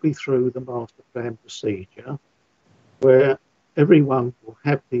will be through the master plan procedure, where everyone will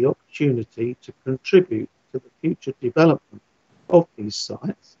have the opportunity to contribute to the future development of these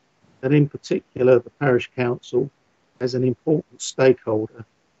sites, and in particular the parish council as an important stakeholder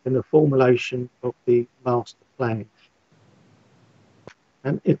in the formulation of the master plan.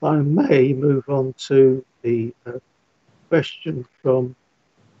 And if I may move on to the question from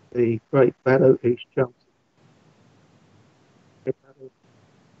the Great Baddow East Chelmsford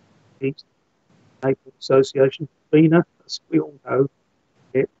East Neighbourhood Association, BINA, as we all know,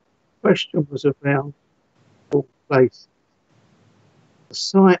 the question was around all places. The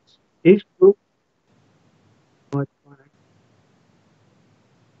site is built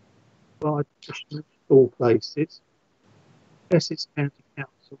by additional school places. Essex County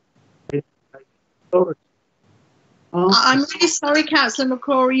Council Education Authority. I'm really sorry, Councillor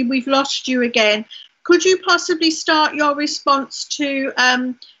McCrory, we've lost you again. Could you possibly start your response to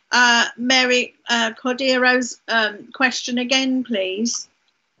Mary Cordiero's question again, please?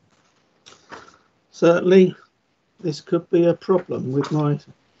 Certainly, this could be a problem with my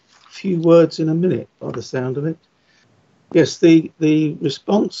few words in a minute, by the sound of it. Yes, the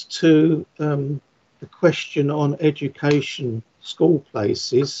response to the question on education school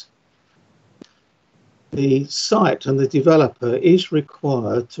places, the site and the developer is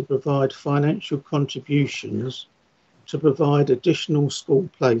required to provide financial contributions to provide additional school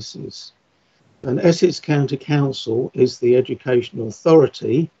places. And Essex County Council is the educational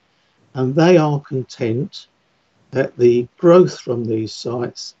authority, and they are content that the growth from these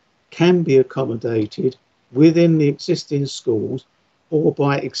sites can be accommodated within the existing schools or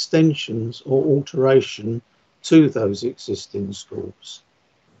by extensions or alteration to those existing schools.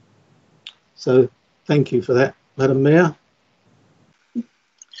 So thank you for that, Madam Mayor.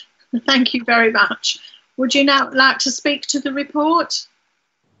 Thank you very much. Would you now like to speak to the report?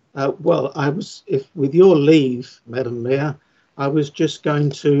 Well, with your leave, Madam Mayor, I was just going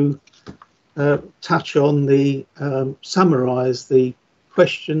to touch on the summarise the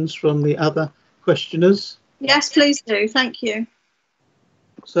questions from the other questioners? Yes, please do. Thank you.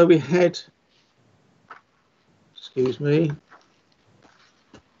 So we had, excuse me,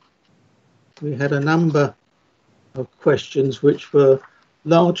 we had a number of questions which were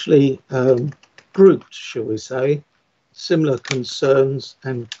largely grouped, shall we say, similar concerns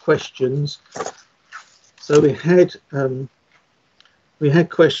and questions. So we had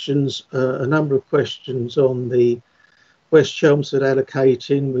questions, a number of questions on the West Chelmsford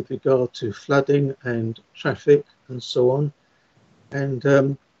allocating with regard to flooding and traffic and so on. And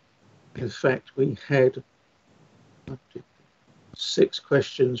in fact, we had 6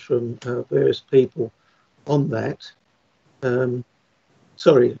 questions from various people on that.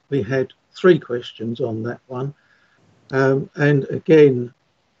 Sorry, we had 3 questions on that one. And again,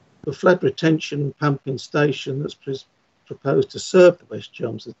 the flood retention pumping station that's proposed to serve the West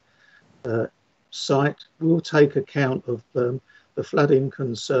Chelmsford site will take account of the flooding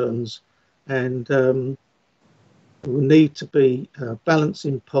concerns, and will need to be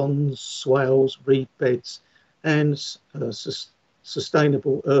balancing ponds, swales, reed beds, and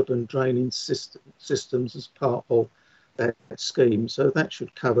sustainable urban drainage systems as part of that scheme. So that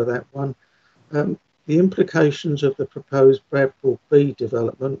should cover that one. The implications of the proposed Bradwell B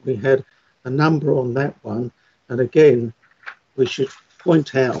development, we had a number on that one. And again, we should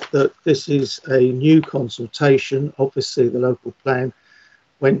point out that this is a new consultation. Obviously, the local plan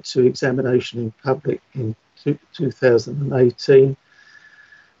went to examination in public in 2018.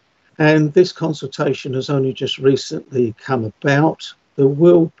 And this consultation has only just recently come about. There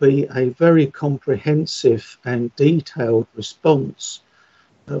will be a very comprehensive and detailed response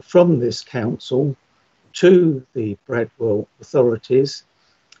from this council to the Bradwell authorities,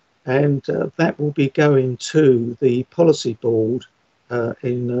 and that will be going to the policy board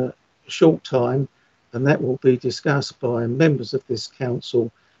in a short time, and that will be discussed by members of this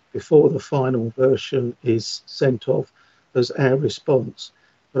council before the final version is sent off as our response.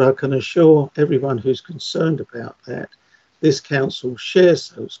 But I can assure everyone who's concerned about that, this council shares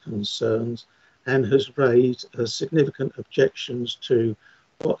those concerns and has raised significant objections to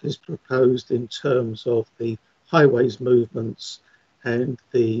what is proposed in terms of the highways movements and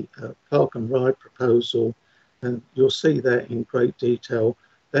the park and ride proposal. And you'll see that in great detail.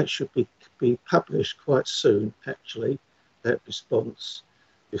 That should be published quite soon, actually, that response,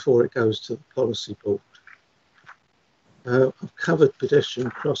 before it goes to the policy board. I've covered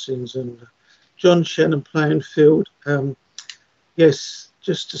pedestrian crossings and John Shannon playing field. Yes,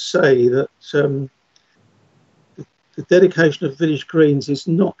 just to say that the dedication of village greens is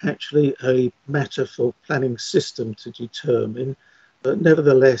not actually a matter for planning system to determine, but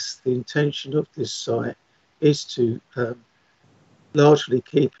nevertheless, the intention of this site is to largely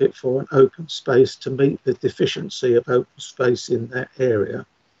keep it for an open space to meet the deficiency of open space in that area.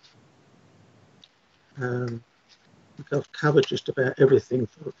 I've covered just about everything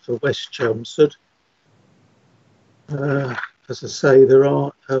for West Chelmsford. As I say, there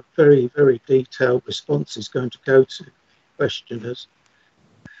are very, very detailed responses going to go to questioners.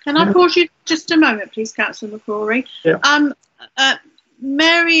 Can I pause you just a moment, please, Councillor McCrory? Yeah.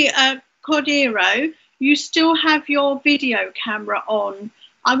 Mary Cordero, you still have your video camera on.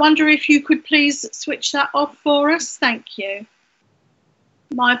 I wonder if you could please switch that off for us. Thank you.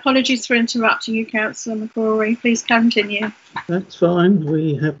 My apologies for interrupting you, Councillor McCrory. Please continue. That's fine.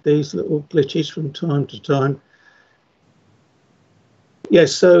 We have these little glitches from time to time.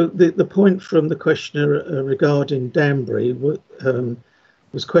 Yes, so the point from the questioner regarding Danbury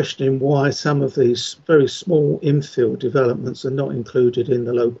was questioning why some of these very small infill developments are not included in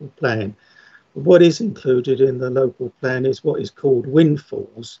the local plan. What is included in the local plan is what is called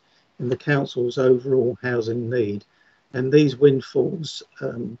windfalls in the council's overall housing need. And these windfalls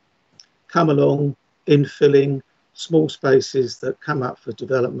come along infilling small spaces that come up for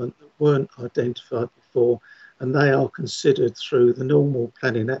development that weren't identified before, and they are considered through the normal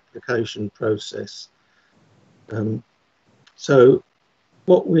planning application process. So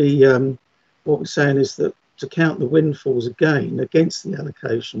what we're saying is that to count the windfalls again against the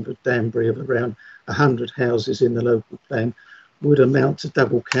allocation for Danbury of around 100 houses in the local plan would amount to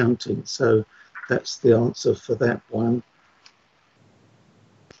double counting. So that's the answer for that one.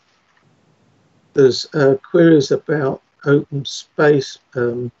 There's queries about open space,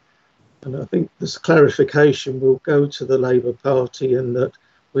 and I think this clarification will go to the Labour Party in that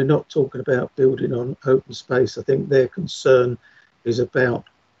we're not talking about building on open space. I think their concern is about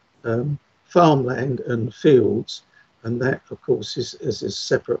farmland and fields, and that, of course, is a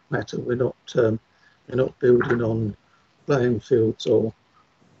separate matter. We're not building on playing fields or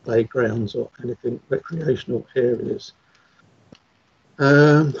playgrounds or anything, recreational areas.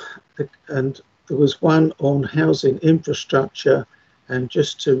 And there was one on housing infrastructure, and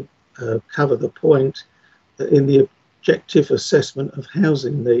just to cover the point, that in the objective assessment of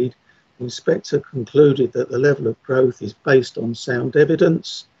housing need, the inspector concluded that the level of growth is based on sound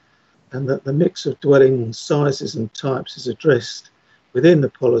evidence, and that the mix of dwelling sizes and types is addressed within the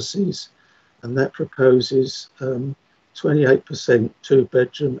policies, and that proposes 28%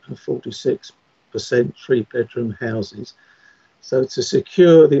 two-bedroom and 46% three-bedroom houses. So to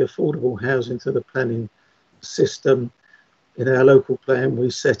secure the affordable housing to the planning system, in our local plan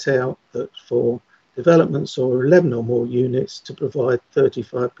we set out that for developments or 11 or more units to provide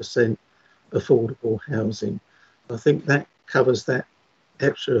 35% affordable housing. I think that covers that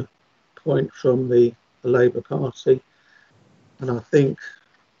extra point from the Labour Party, and I think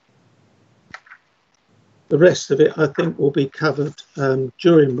the rest of it, I think, will be covered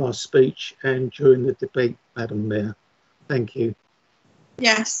during my speech and during the debate, Madam Mayor. Thank you.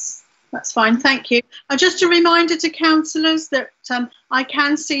 Yes, that's fine. Thank you. Just a reminder to councillors that I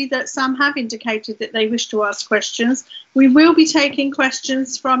can see that some have indicated that they wish to ask questions. We will be taking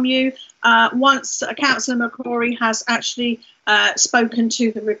questions from you once Councillor McCrory has actually spoken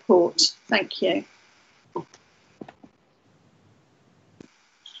to the report. Thank you.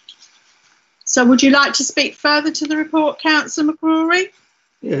 So would you like to speak further to the report, Councillor McCrory?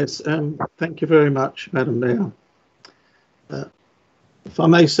 Yes, thank you very much, Madam Mayor. If I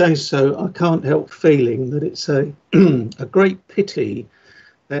may say so, I can't help feeling that it's a great pity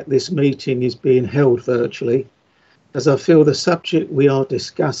that this meeting is being held virtually, as I feel the subject we are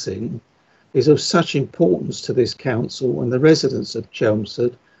discussing is of such importance to this council and the residents of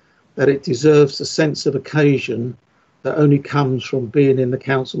Chelmsford that it deserves a sense of occasion that only comes from being in the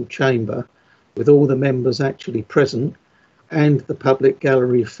council chamber with all the members actually present and the public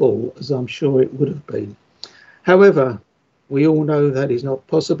gallery full, as I'm sure it would have been. However, we all know that is not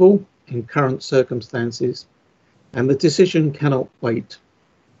possible in current circumstances, and the decision cannot wait.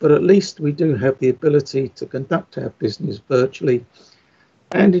 But at least we do have the ability to conduct our business virtually,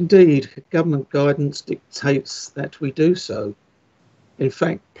 and indeed government guidance dictates that we do so. In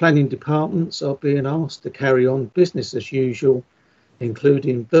fact, planning departments are being asked to carry on business as usual,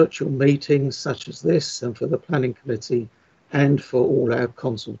 including virtual meetings such as this, and for the planning committee and for all our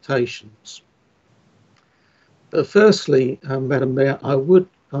consultations. But firstly, Madam Mayor, I would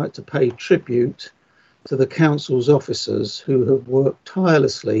like to pay tribute to the council's officers who have worked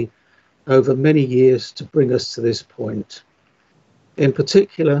tirelessly over many years to bring us to this point. In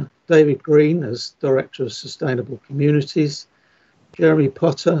particular, David Green as Director of Sustainable Communities, Jeremy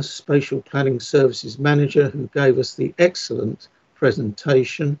Potter, Spatial Planning Services Manager, who gave us the excellent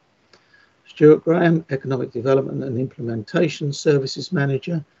presentation, Stuart Graham, Economic Development and Implementation Services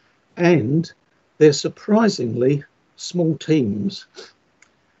Manager, and their surprisingly small teams.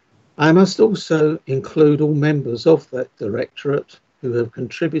 I must also include all members of that directorate who have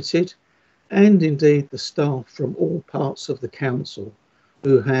contributed, and indeed the staff from all parts of the council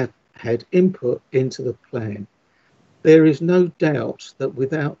who have had input into the plan. There is no doubt that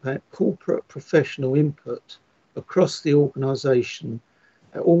without that corporate professional input across the organisation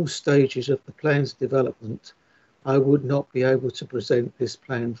at all stages of the plan's development, I would not be able to present this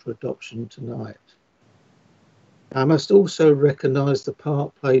plan for adoption tonight. I must also recognise the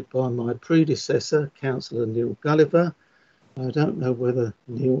part played by my predecessor, Councillor Neil Gulliver. I don't know whether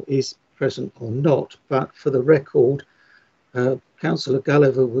Neil is present or not, but for the record, Councillor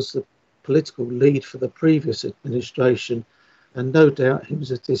Gulliver was the political lead for the previous administration, and no doubt he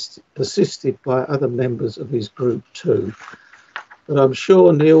was assisted by other members of his group too. But I'm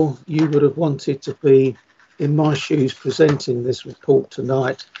sure, Neil, you would have wanted to be in my shoes presenting this report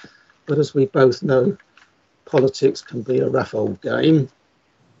tonight, but as we both know, politics can be a rough old game.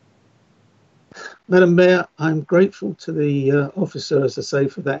 Madam Mayor, I'm grateful to the officer, as I say,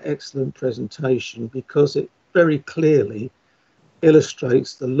 for that excellent presentation, because it very clearly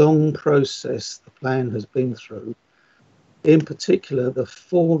illustrates the long process the plan has been through. In particular, the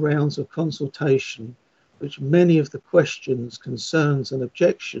 4 rounds of consultation, which many of the questions, concerns and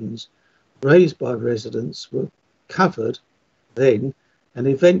objections raised by residents were covered then, and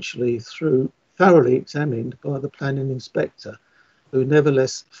eventually thoroughly examined by the planning inspector, who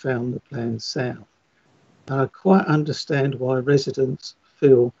nevertheless found the plan sound. I quite understand why residents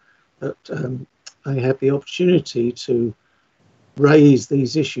feel that they have the opportunity to raise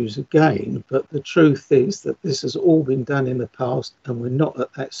these issues again, but the truth is that this has all been done in the past and we're not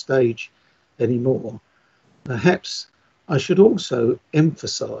at that stage anymore. Perhaps I should also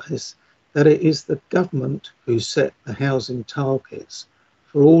emphasise that it is the government who set the housing targets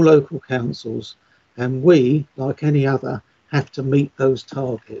for all local councils, and we, like any other, have to meet those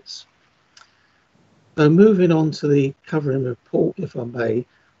targets. So moving on to the covering report, if I may,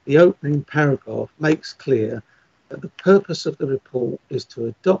 the opening paragraph makes clear that the purpose of the report is to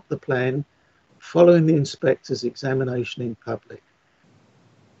adopt the plan following the inspector's examination in public,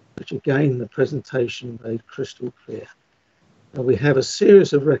 which again the presentation made crystal clear. Now we have a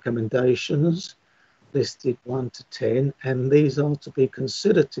series of recommendations listed 1 to 10, and these are to be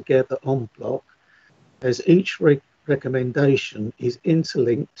considered together en bloc, as each recommendation is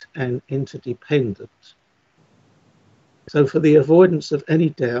interlinked and interdependent. So for the avoidance of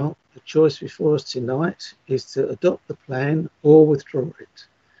any doubt, the choice before us tonight is to adopt the plan or withdraw it.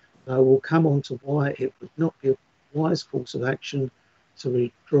 I will come on to why it would not be a wise course of action to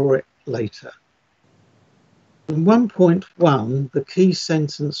withdraw it later. In 1.1, the key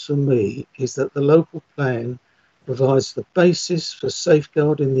sentence for me is that the local plan provides the basis for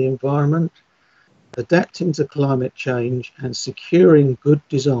safeguarding the environment, adapting to climate change and securing good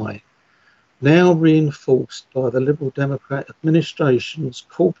design, now reinforced by the Liberal Democrat administration's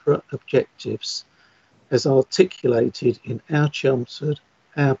corporate objectives as articulated in our Chelmsford,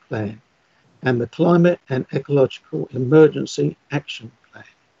 our plan, and the Climate and Ecological Emergency Action Plan.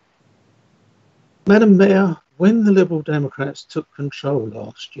 Madam Mayor, when the Liberal Democrats took control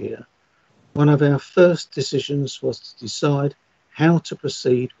last year, one of our first decisions was to decide how to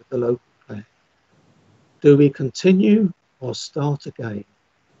proceed with the local plan. Do we continue or start again?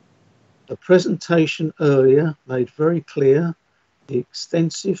 The presentation earlier made very clear the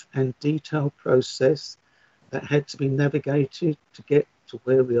extensive and detailed process that had to be navigated to get to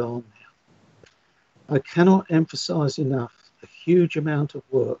where we are now. I cannot emphasise enough the huge amount of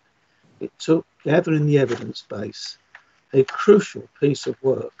work it took gathering the evidence base, a crucial piece of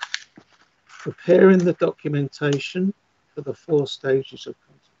work, preparing the documentation for the 4 stages of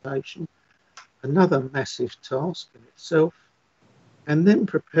consultation, another massive task in itself, and then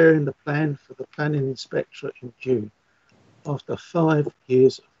preparing the plan for the planning inspectorate in June, after 5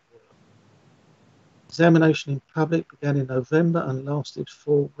 years of work. Examination in public began in November and lasted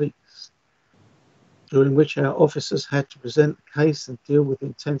 4 weeks, during which our officers had to present the case and deal with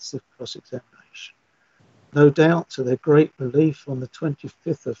intensive cross-examination. No doubt, to their great relief, on the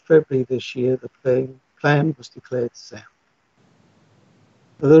 25th of February this year, the plan was declared sound.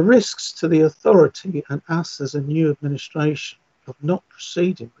 The risks to the authority and us as a new administration of not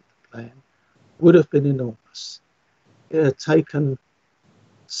proceeding with the plan would have been enormous. It had taken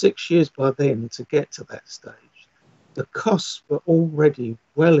 6 years by then to get to that stage. The costs were already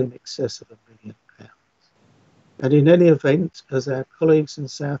well in excess of £1 million. And in any event, as our colleagues in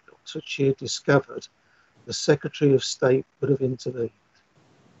South Oxfordshire discovered, the Secretary of State would have intervened.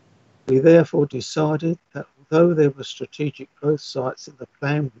 We therefore decided that although there were strategic growth sites in the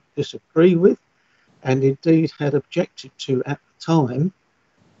plan we disagree with, and indeed had objected to at the time,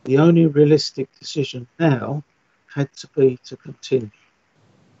 the only realistic decision now had to be to continue.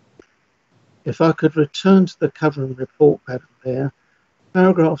 If I could return to the covering report, Madam Mayor,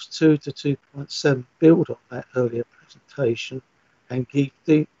 paragraphs 2 to 2.7 build on that earlier presentation and give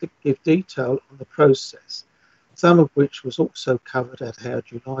detail on the process, some of which was also covered at our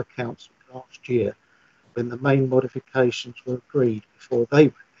July Council last year, when the main modifications were agreed before they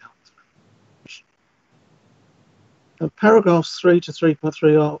went out to the Commission. And paragraphs 3 to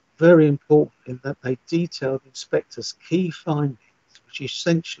 3.3 are very important in that they detail the inspector's key findings, which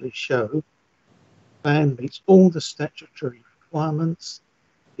essentially show the plan meets all the statutory requirements,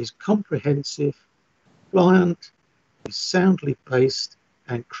 is comprehensive, compliant, is soundly based,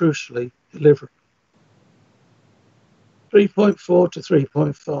 and crucially deliverable. 3.4 to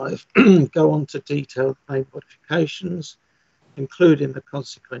 3.5 go on to detail the main modifications, including the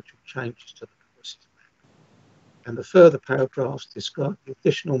consequential changes to the policies map. And the further paragraphs describe the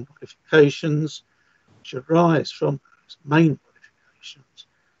additional modifications which arise from those main modifications,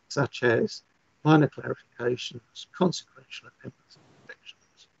 such as minor clarifications, consequential amendments, and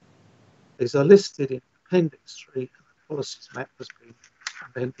corrections. These are listed in Appendix 3, and the policies map has been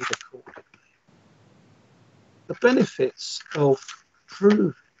amended accordingly. The benefits of adopting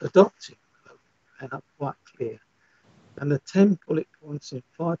the local plan are quite clear, and the 10 bullet points in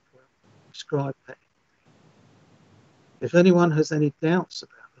 5.1 describe that. If anyone has any doubts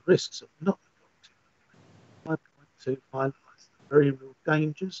about the risks of not adopting the plan, 5.2 highlights the very real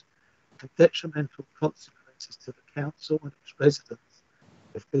dangers and detrimental consequences to the council and its residents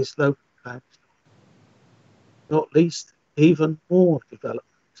if this local plan is not least even more development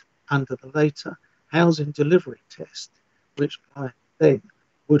under the later housing delivery test, which by then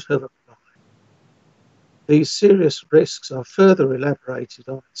would have applied. These serious risks are further elaborated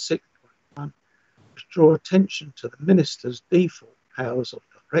on in 6.1, which draw attention to the Minister's default powers of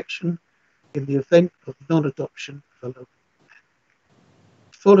direction in the event of non-adoption of a local plan.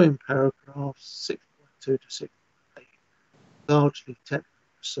 The following paragraphs, 6.2 to 6.8, largely technical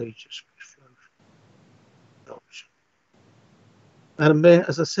procedures which flow from adoption. Madam Mayor,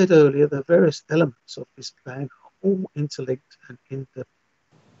 as I said earlier, the various elements of this plan are all interlinked and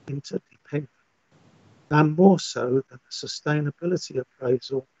interdependent, none more so than the sustainability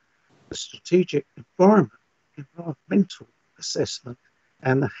appraisal, the strategic environmental assessment,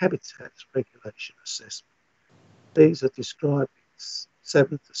 and the habitats regulation assessment. These are described in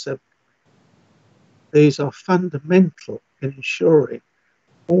 7 to 7. These are fundamental in ensuring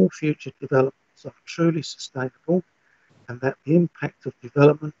all future developments are truly sustainable and that the impact of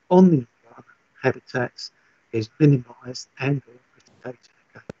development on the environment and habitats is minimised and or mitigated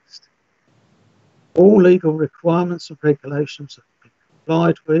against. All legal requirements and regulations have been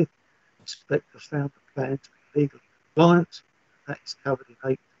complied with. The inspector found the plan to be legally compliant. That is covered in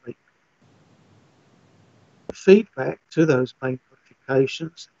 8 to 8. The feedback to those main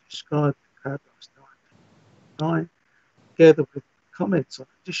modifications are described in paragraphs 9 to 9, together with comments on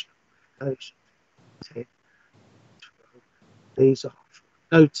additional modifications 10 to 12. These are for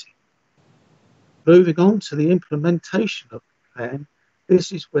noting. Moving on to the implementation of the plan,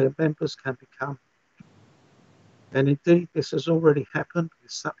 this is where members can become, and indeed this has already happened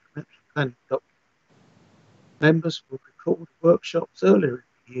with supplementary planning documents. Members will record workshops earlier in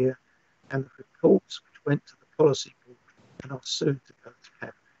the year and the reports which went to the policy board and are soon to go to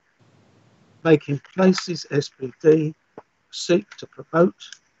cabinet. Making places SPD seek to promote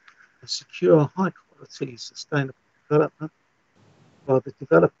and secure high quality sustainable development, while the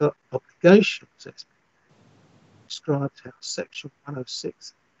developer obligations SPD describes how Section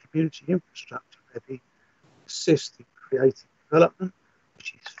 106 Community Infrastructure Levy assists in creating development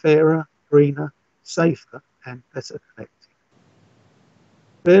which is fairer, greener, safer and better connected.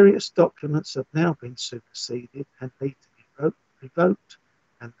 Various documents have now been superseded and need to be revoked,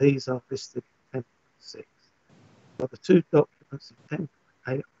 and these are listed in 10.6. While the two documents in 10.8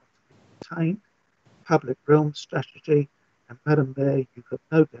 are to be retained, Public Realm Strategy, and Madam Mayor, you have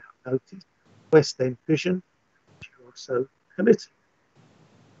no doubt noticed West End Vision, which you are so committed.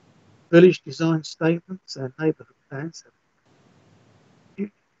 Village design statements and neighbourhood plans have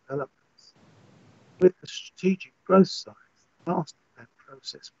future developments. With the strategic growth sites, the master plan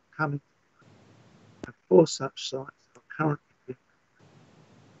process will come into play, and 4 such sites are currently being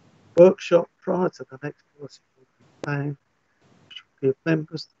planned. Workshop prior to the next policy board plan, which will give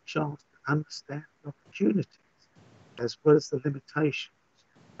members the chance to understand the opportunities as well as the limitations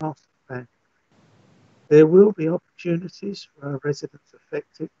of the master plan. There will be opportunities for our residents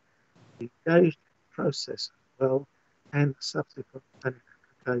affected to be engaged in the process as well and the subsequent planning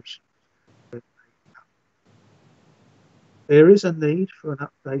applications. There is a need for an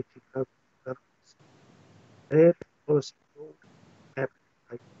updated local development prepared for the policy board cabinet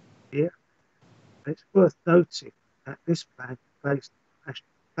later this year. And it's worth noting that this plan is based on the National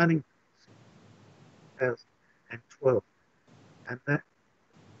Planning Policy 2012, and that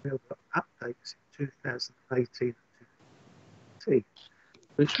there were updates in 2018 and 2019.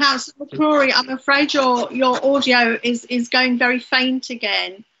 Councillor McCrory, I'm afraid your audio is going very faint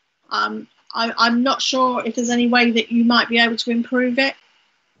again. I'm not sure if there's any way that you might be able to improve it.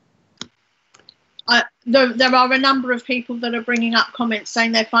 There are a number of people that are bringing up comments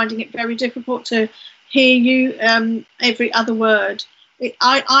saying they're finding it very difficult to hear you every other word.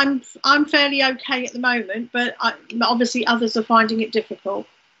 I'm fairly okay at the moment, but obviously others are finding it difficult.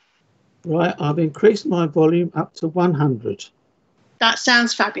 Right, I've increased my volume up to 100. That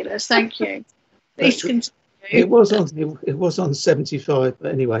sounds fabulous. Thank you. Please continue. It was on 75,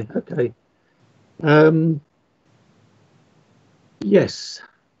 but anyway, okay. Yes.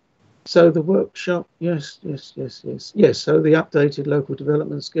 So the workshop, yes. So the updated local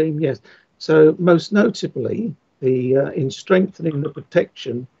development scheme, yes. So most notably, in strengthening the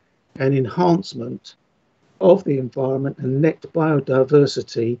protection and enhancement of the environment and net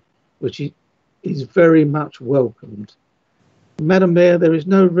biodiversity, which is very much welcomed. Madam Mayor, there is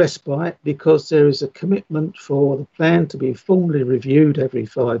no respite because there is a commitment for the plan to be formally reviewed every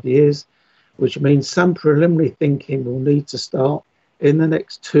 5 years, which means some preliminary thinking will need to start in the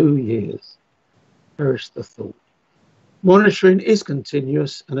next 2 years. Perish the thought. Monitoring is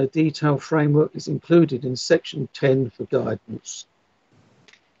continuous and a detailed framework is included in section 10 for guidance.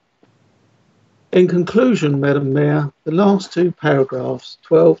 In conclusion, Madam Mayor, the last 2 paragraphs,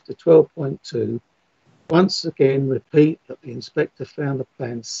 12 to 12.2, once again repeat that the inspector found the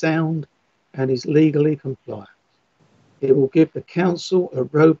plan sound and is legally compliant. It will give the Council a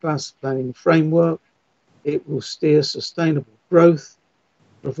robust planning framework. It will steer sustainable growth,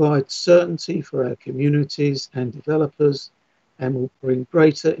 provide certainty for our communities and developers, and will bring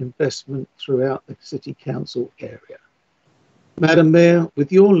greater investment throughout the City Council area. Madam Mayor,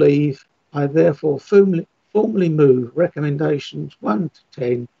 with your leave, I therefore formally move recommendations 1 to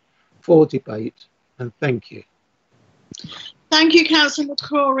 10 for debate, and thank you. Thank you, Councillor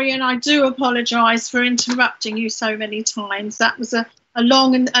McCrory, and I do apologise for interrupting you so many times. That was a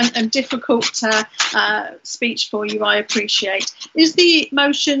long and difficult speech for you, I appreciate. Is the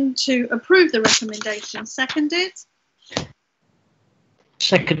motion to approve the recommendation seconded?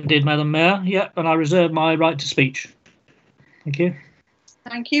 Seconded, Madam Mayor. Yeah, and I reserve my right to speech. Thank you.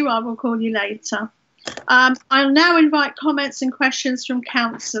 Thank you. I will call you later. I'll now invite comments and questions from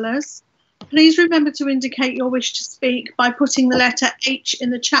councillors. Please remember to indicate your wish to speak by putting the letter H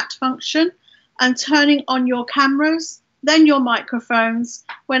in the chat function and turning on your cameras, then your microphones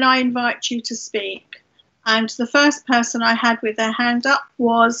when I invite you to speak. And the first person I had with their hand up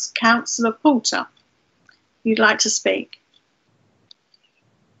was Councillor Poulter. You'd like to speak.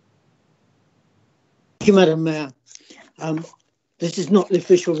 Thank you, Madam Mayor. This is not the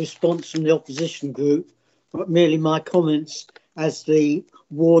official response from the opposition group, but merely my comments as the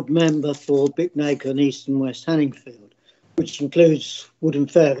ward member for Bicknacre and East and West Hanningfield, which includes Woodham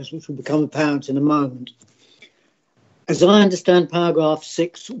Ferrers, which will become apparent in a moment. As I understand paragraph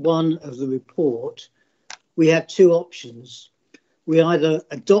 6.1 of the report, we have two options. We either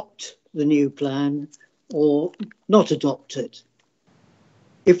adopt the new plan or not adopt it.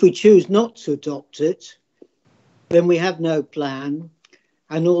 If we choose not to adopt it, then we have no plan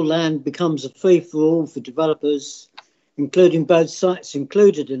and all land becomes a free-for-all for developers, including both sites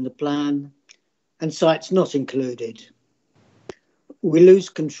included in the plan and sites not included. We lose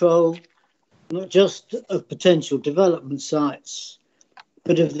control not just of potential development sites,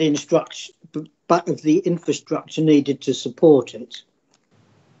 but of the infrastructure needed to support it.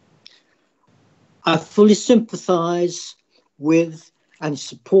 I fully sympathise with and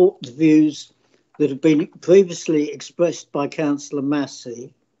support the views that have been previously expressed by Councillor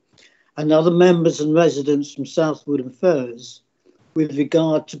Massey and other members and residents from South Woodham Ferrers with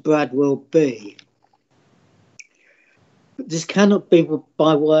regard to Bradwell B. This cannot be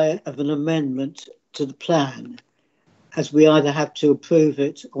by way of an amendment to the plan, as we either have to approve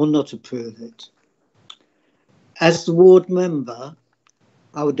it or not approve it. As the ward member,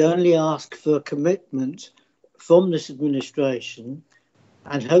 I would only ask for a commitment from this administration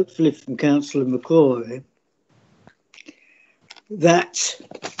and hopefully from Councillor McCrory that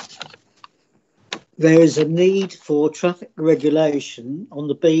there is a need for traffic regulation on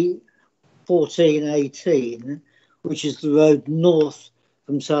the B1418, which is the road north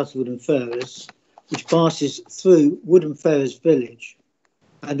from South Woodham Ferrers, which passes through Woodham Ferrers village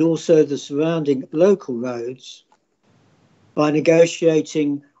and also the surrounding local roads, by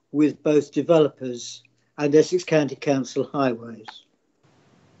negotiating with both developers and Essex County Council Highways.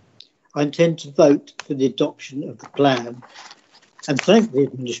 I intend to vote for the adoption of the plan and thank the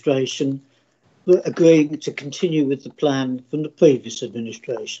administration for agreeing to continue with the plan from the previous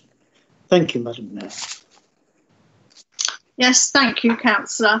administration. Thank you, Madam Mayor. Yes, thank you,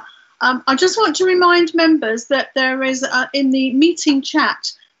 Councillor. I just want to remind members that there is in the meeting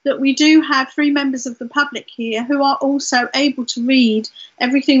chat that we do have 3 members of the public here who are also able to read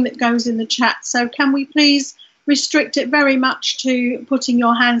everything that goes in the chat. So can we please restrict it very much to putting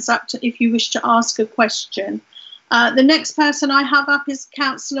your hands up if you wish to ask a question. The next person I have up is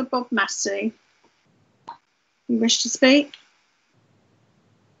Councillor Bob Massey. You wish to speak?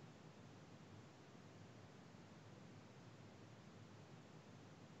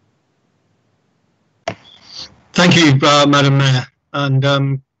 Thank you, Madam Mayor,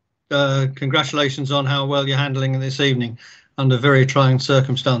 and congratulations on how well you're handling this evening under very trying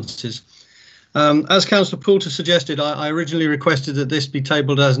circumstances. As Councillor Poulter suggested, I originally requested that this be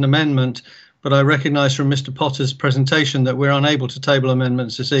tabled as an amendment, but I recognise from Mr Potter's presentation that we're unable to table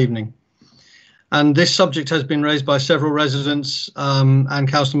amendments this evening. And this subject has been raised by several residents and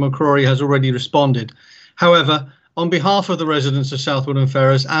Councillor McCrory has already responded. However, on behalf of the residents of South Woodham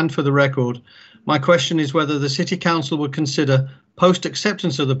Ferrers and for the record, my question is whether the City Council would consider,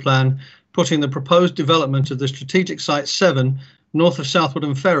 post-acceptance of the plan, putting the proposed development of the Strategic Site 7 north of South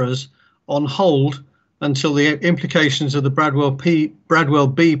Woodham Ferrers on hold until the implications of the Bradwell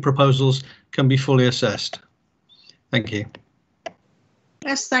B proposals can be fully assessed. Thank you.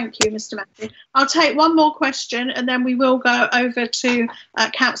 Yes, thank you, Mr. Matthew. I'll take one more question and then we will go over to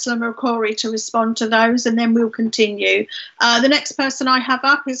Councillor McCrory to respond to those, and then we'll continue. The next person I have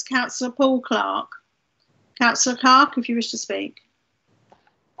up is Councillor Paul Clark. Councillor Clark, if you wish to speak.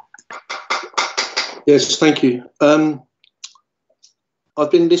 Yes, thank you. I've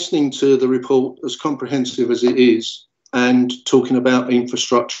been listening to the report, as comprehensive as it is, and talking about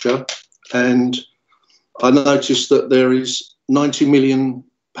infrastructure, and I noticed that there is £90 million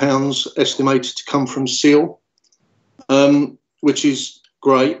estimated to come from SEAL, which is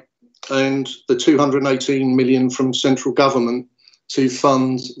great, and the 218 million from central government to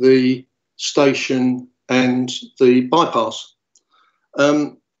fund the station and the bypass.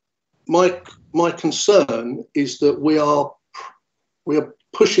 My concern is that we are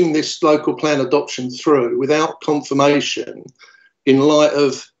pushing this local plan adoption through without confirmation, in light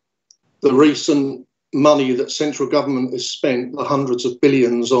of the recent money that central government has spent, the hundreds of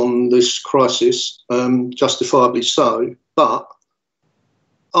billions on this crisis, justifiably so, but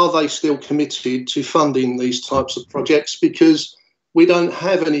are they still committed to funding these types of projects? Because we don't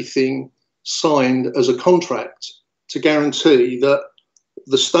have anything signed as a contract to guarantee that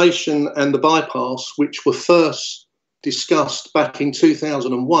the station and the bypass, which were first discussed back in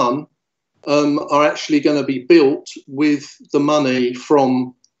 2001, are actually going to be built with the money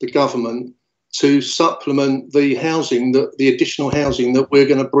from the government to supplement the housing, the additional housing that we're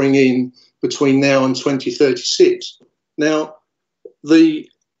going to bring in between now and 2036. Now, the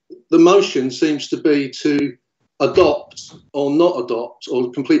motion seems to be to adopt or not adopt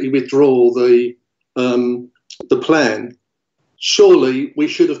or completely withdraw the plan. Surely we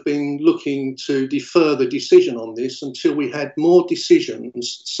should have been looking to defer the decision on this until we had more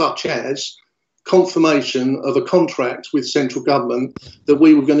decisions, such as confirmation of a contract with central government that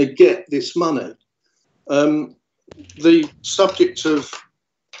we were going to get this money. The subject of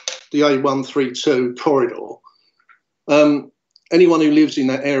the A132 corridor, anyone who lives in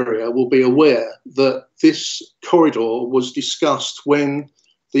that area will be aware that this corridor was discussed when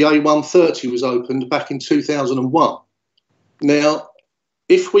the A130 was opened back in 2001. Now,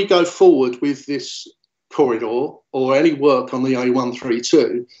 if we go forward with this corridor or any work on the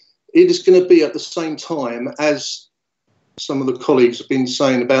A132, it is going to be at the same time as some of the colleagues have been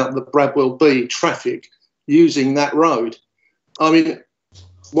saying about the Bradwell B traffic using that road. I mean,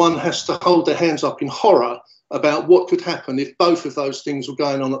 one has to hold their hands up in horror about what could happen if both of those things were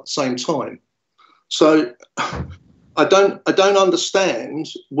going on at the same time. So I don't understand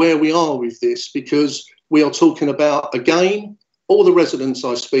where we are with this, because we are talking about, again, all the residents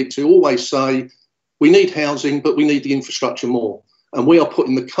I speak to always say, we need housing, but we need the infrastructure more. And we are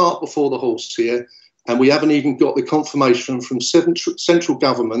putting the cart before the horse here, and we haven't even got the confirmation from central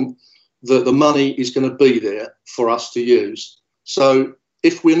government that the money is going to be there for us to use. So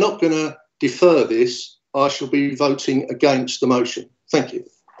if we're not going to defer this, I shall be voting against the motion. Thank you.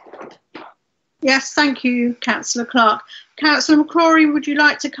 Yes, thank you, Councillor Clark. Councillor McCrory, would you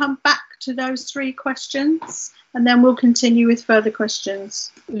like to come back to those three questions? And then we'll continue with further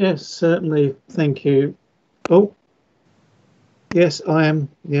questions. Yes, certainly. Thank you. Oh, yes, I am.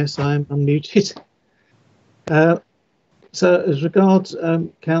 Yes, I am unmuted. So as regards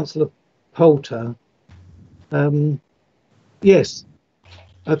Councillor Poulter, yes,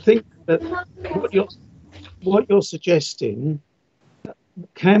 I think that what you're suggesting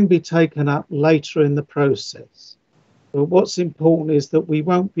can be taken up later in the process. But what's important is that we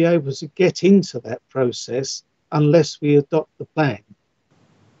won't be able to get into that process unless we adopt the plan.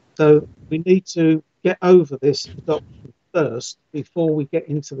 So we need to get over this adoption first before we get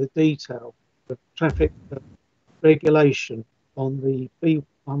into the detail of traffic regulation on the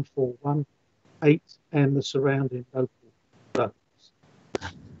B1418 and the surrounding local roads.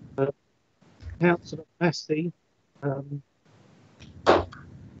 Councillor Massey,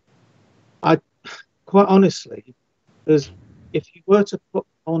 I quite honestly, because if you were to put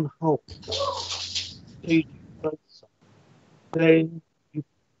on hold strategic growth site, then you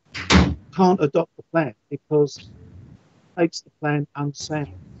can't adopt the plan because it makes the plan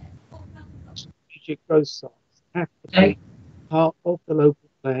unsound. Strategic growth sites have to be part of the local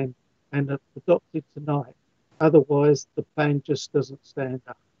plan and are adopted tonight. Otherwise, the plan just doesn't stand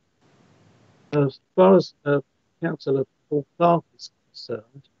up. As far as Councillor Paul Clark is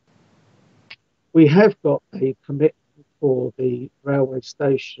concerned, we have got a commitment for the railway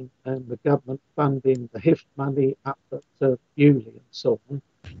station and the government funding the HIF money up at Bewley and so on.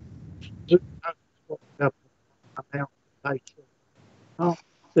 Who knows what the government will come out later? Can't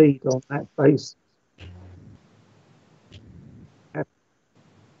proceed on that basis. The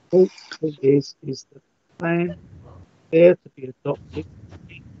important thing is that the plan there to be adopted.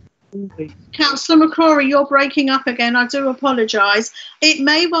 Councillor McCrory, you're breaking up again. I do apologise. It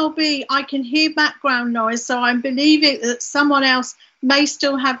may well be I can hear background noise, so I'm believing that someone else may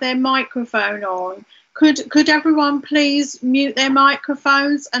still have their microphone on. Could everyone please mute their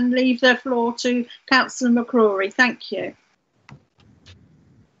microphones and leave the floor to Councillor McCrory? Thank you.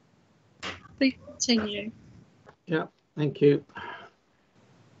 Please continue. Yeah, thank you.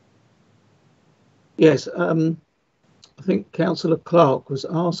 Yes, I think Councillor Clark was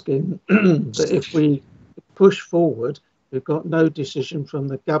asking that if we push forward, we've got no decision from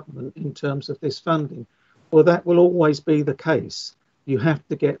the government in terms of this funding. Well, that will always be the case. You have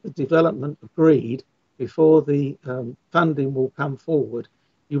to get the development agreed before the funding will come forward.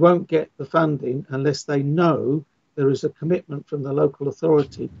 You won't get the funding unless they know there is a commitment from the local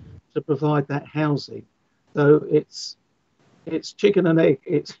authority to provide that housing. So it's chicken and egg.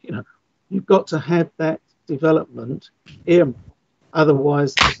 It's, you know, you've got to have that development earmarked,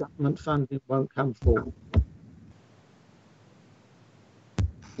 otherwise the government funding won't come forward.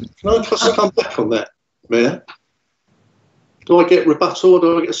 Can I just come back on that, Mayor? Do I get rebuttal, or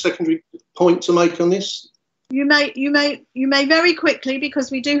do I get a secondary point to make on this? You may very quickly, because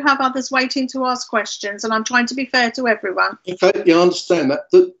we do have others waiting to ask questions, and I'm trying to be fair to everyone. Okay, yeah, I understand that.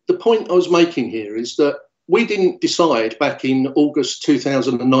 The point I was making here is that we didn't decide back in August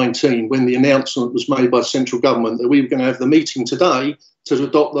 2019, when the announcement was made by central government, that we were going to have the meeting today to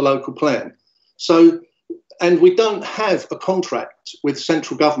adopt the local plan. So, and we don't have a contract with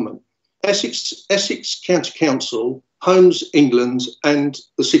central government. Essex County Council, Homes England and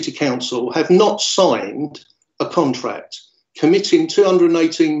the City Council have not signed a contract committing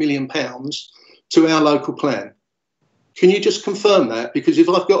 £218 million to our local plan. Can you just confirm that? Because if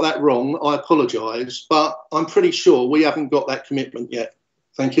I've got that wrong, I apologise, but I'm pretty sure we haven't got that commitment yet.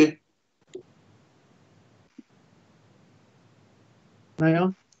 Thank you.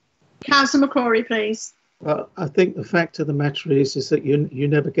 Mayor? Councillor McCrory, please. Well, I think the fact of the matter is that you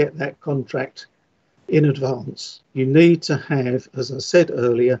never get that contract in advance. You need to have, as I said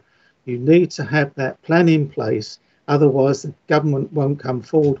earlier, you need to have that plan in place. Otherwise, the government won't come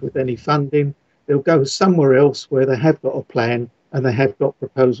forward with any funding. They'll go somewhere else where they have got a plan and they have got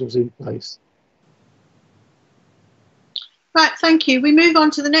proposals in place. Right, thank you. We move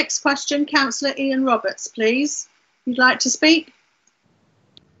on to the next question. Councillor Ian Roberts, please. You'd like to speak?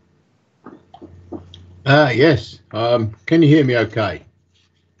 Yes. Can you hear me okay?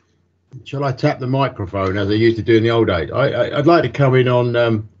 Shall I tap the microphone as I used to do in the old days? I'd like to come in on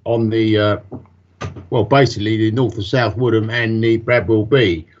the, well, basically the North and South Woodham and the Bradwell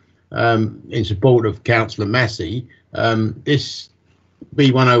B in support of Councillor Massey. This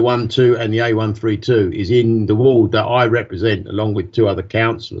B1012 and the A132 is in the ward that I represent along with two other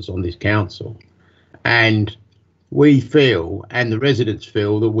councillors on this council. And we feel, and the residents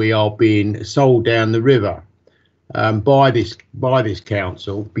feel, that we are being sold down the river by this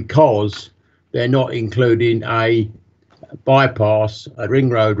council because they're not including a bypass, a ring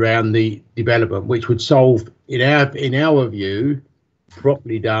road round the development, which would solve, in our view,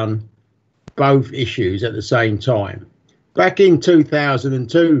 properly done, both issues at the same time. Back in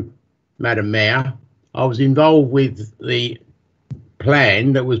 2002, Madam Mayor, I was involved with the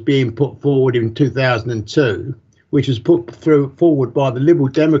plan that was being put forward in 2002, which was put forward by the Liberal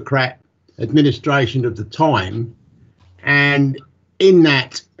Democrat administration of the time. And in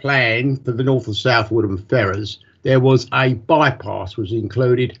that plan for the North and South Woodham Ferrers, there was a bypass was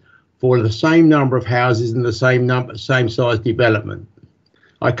included for the same number of houses and the same size development.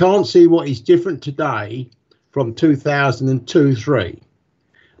 I can't see what is different today from 2002-3.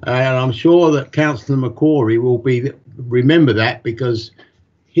 And I'm sure that Councillor McCrory will remember that, because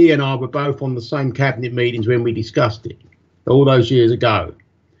he and I were both on the same cabinet meetings when we discussed it all those years ago.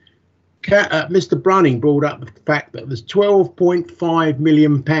 Mr. Brunning brought up the fact that there's £12.5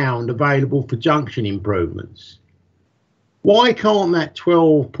 million available for junction improvements. Why can't that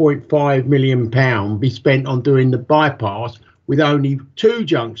 £12.5 million be spent on doing the bypass with only 2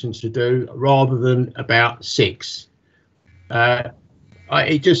 junctions to do rather than about 6?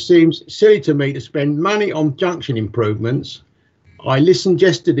 It just seems silly to me to spend money on junction improvements. I listened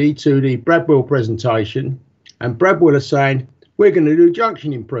yesterday to the Bradwell presentation, and Bradwell are saying, we're going to do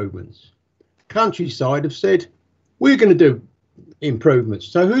junction improvements. Countryside have said, we're going to do improvements.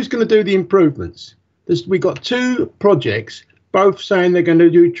 So who's going to do the improvements? We've got 2 projects, both saying they're going to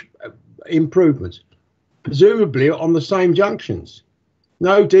do improvements, presumably on the same junctions.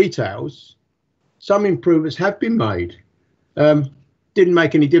 No details. Some improvements have been made. Didn't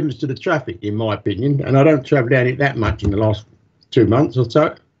make any difference to the traffic, in my opinion, and I don't travel down it that much in the last 2 months or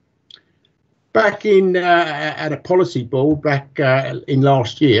so. back in at a policy board back in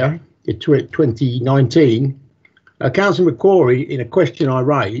last year, in 2019, Councillor McCrory, in a question I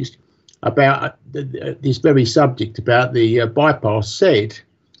raised about this very subject about the bypass, said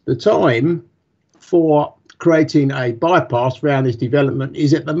the time for creating a bypass around this development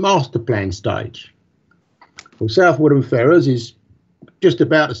is at the master plan stage. Well, South Woodham Ferrers is just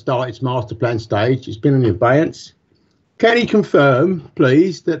about to start its master plan stage. It's been in abeyance. Can he confirm,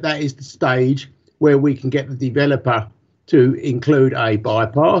 please, that that is the stage where we can get the developer to include a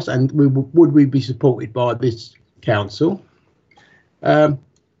bypass, and would we be supported by this council? And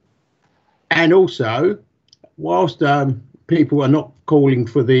also, whilst people are not calling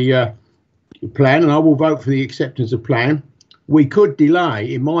for the plan, and I will vote for the acceptance of plan, we could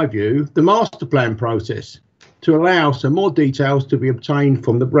delay, in my view, the master plan process to allow some more details to be obtained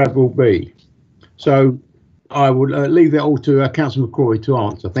from the Bradwell B. So I would leave that all to Councillor McCrory to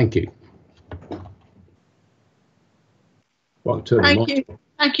answer. Thank you.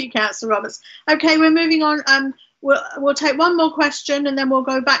 Thank you, Councillor Roberts. Okay, we're moving on. We'll take one more question and then we'll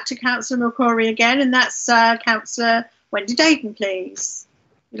go back to Councillor McCrory again, and that's Councillor Wendy Dayton, please.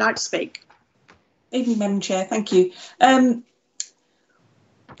 You'd like to speak? Evening, Madam Chair. Thank you.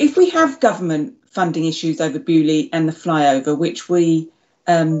 If we have government funding issues over Bewley and the flyover, which we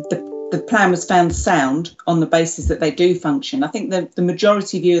the plan was found sound on the basis that they do function, I think the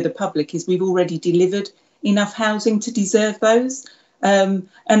majority view of the public is we've already delivered enough housing to deserve those. And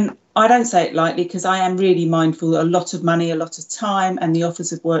I don't say it lightly, because I am really mindful that a lot of money, a lot of time, and the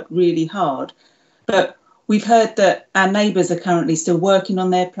officers have worked really hard. But we've heard that our neighbours are currently still working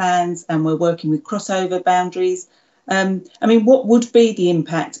on their plans, and we're working with crossover boundaries. I mean, what would be the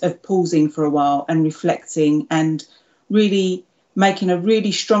impact of pausing for a while and reflecting and really making a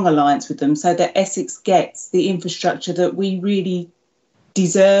really strong alliance with them so that Essex gets the infrastructure that we really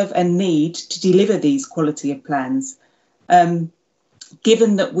deserve and need to deliver these quality of plans?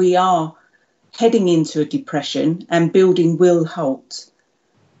 Given that we are heading into a depression and building will halt,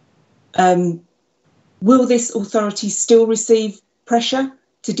 will this authority still receive pressure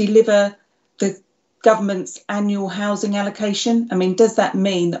to deliver the government's annual housing allocation? I mean, does that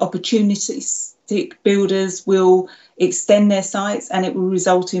mean that opportunistic builders will extend their sites and it will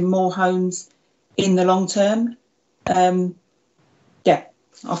result in more homes in the long term? Yeah,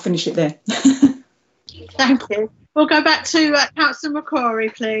 I'll finish it there. Thank you. We'll go back to Councillor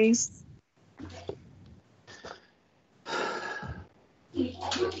McCrory, please.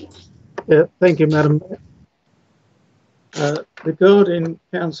 Yeah, thank you, Madam. Regarding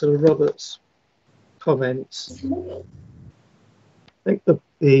Councillor Roberts' comments, I think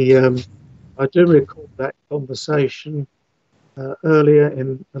I do recall that conversation earlier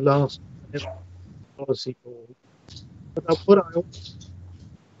in the last policy board. But what I also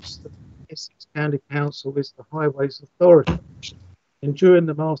is that Essex County Council is the Highways Authority, and during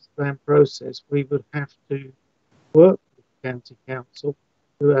the master plan process, we would have to work with the County Council,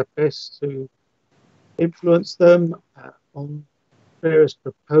 do our best to influence them on various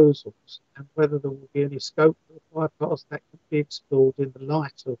proposals, and whether there will be any scope for a bypass that could be explored in the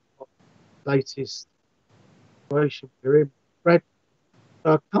light of what the latest situation we're in. Brad,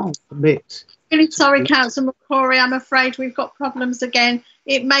 I can't commit. Really sorry, Councillor McCrory, I'm afraid we've got problems again.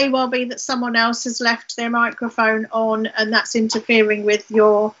 It may well be that someone else has left their microphone on, and that's interfering with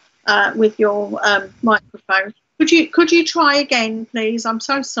your microphone. Could you try again, please? I'm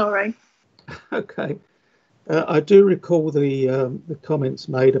so sorry. Okay. I do recall the comments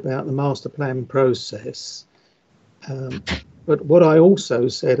made about the master plan process, but what I also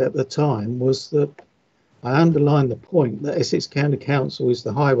said at the time was that I underlined the point that Essex County Council is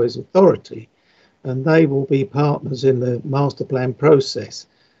the Highways Authority, and they will be partners in the master plan process.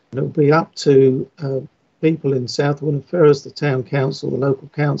 And it will be up to people in South Woodham Ferrers, the town council, the local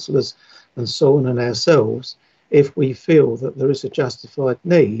councillors, and so on, and ourselves. If we feel that there is a justified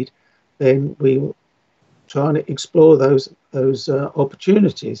need, then we will try and explore those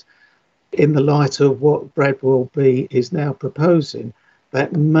opportunities in the light of what Bradwell B is now proposing.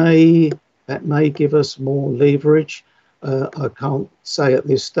 That may give us more leverage. I can't say at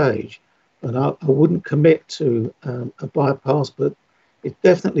this stage, and I wouldn't commit to a bypass, but it's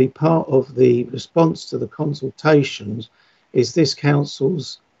definitely part of the response to the consultations is this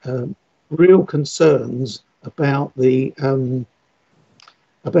council's real concerns about the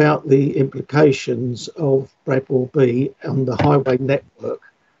implications of Bradwell B on the highway network.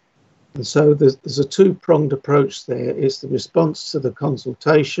 And so there's a two-pronged approach there. It's the response to the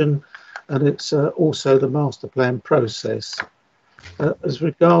consultation, and it's also the master plan process. As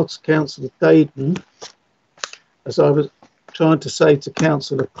regards Councillor Dayton, as I was trying to say to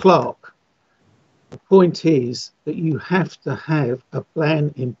Councillor Clark, The point is that you have to have a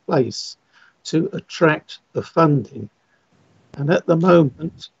plan in place to attract the funding. And at the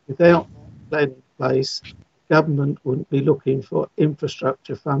moment, without that plan in place, government wouldn't be looking for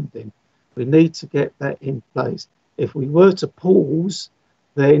infrastructure funding. We need to get that in place. If we were to pause,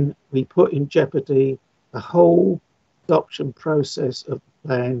 then we put in jeopardy the whole adoption process of the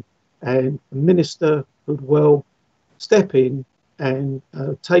plan, and the minister could well step in and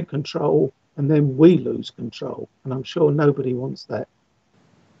take control, and then we lose control. And I'm sure nobody wants that.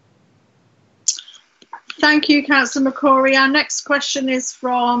 Thank you, Councillor McCrory. Our next question is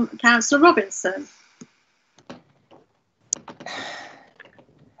from Councillor Robinson.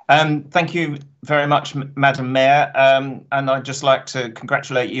 Thank you very much, Madam Mayor. And I'd just like to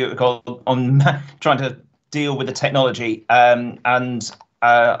congratulate you on trying to deal with the technology.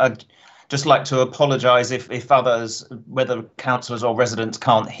 I'd just like to apologise if others, whether councillors or residents,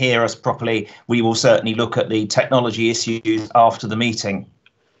 can't hear us properly. We will certainly look at the technology issues after the meeting.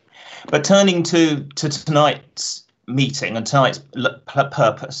 But turning to tonight's meeting and tonight's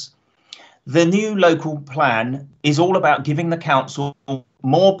purpose, the new local plan is all about giving the council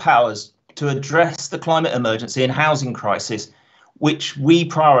more powers to address the climate emergency and housing crisis, which we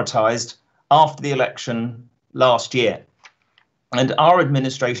prioritised after the election last year. And our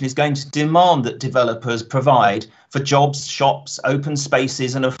administration is going to demand that developers provide for jobs, shops, open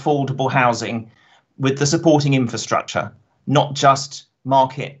spaces and affordable housing with the supporting infrastructure, not just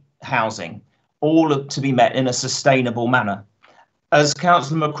market housing, all to be met in a sustainable manner. As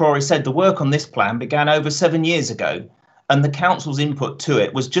Councillor McCrory said, the work on this plan began over 7 years ago, and the council's input to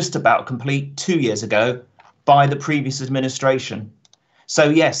it was just about complete 2 years ago by the previous administration. So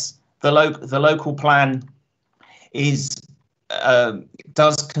yes, the local plan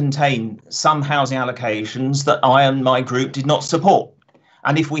does contain some housing allocations that I and my group did not support.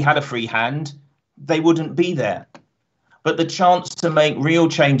 And if we had a free hand, they wouldn't be there. But the chance to make real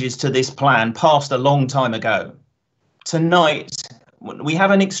changes to this plan passed a long time ago. Tonight, we have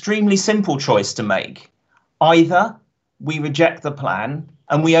an extremely simple choice to make. Either we reject the plan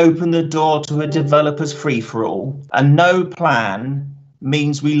and we open the door to a developer's free-for-all, and no plan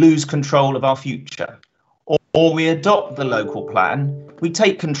means we lose control of our future. Or we adopt the local plan, we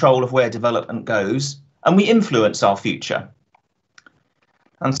take control of where development goes, and we influence our future.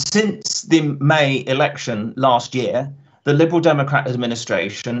 And since the May election last year, the Liberal Democrat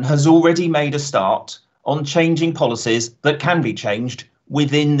administration has already made a start on changing policies that can be changed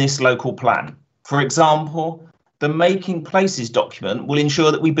within this local plan. For example, the Making Places document will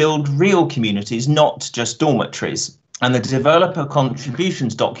ensure that we build real communities, not just dormitories. And the Developer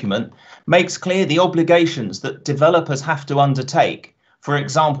Contributions document makes clear the obligations that developers have to undertake. For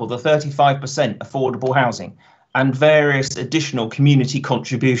example, the 35% affordable housing and various additional community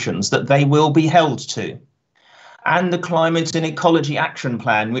contributions that they will be held to. And the Climate and Ecology Action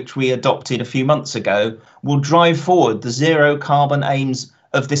Plan, which we adopted a few months ago, will drive forward the zero carbon aims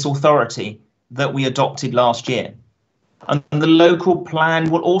of this authority that we adopted last year. And the local plan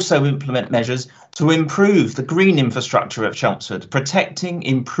will also implement measures to improve the green infrastructure of Chelmsford, protecting,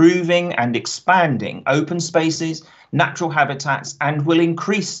 improving and expanding open spaces, natural habitats, and will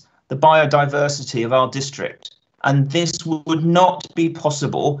increase the biodiversity of our district. And this would not be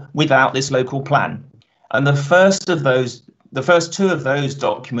possible without this local plan. And the first two of those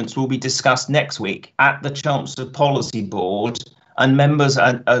documents will be discussed next week at the Chelmsford Policy Board, and members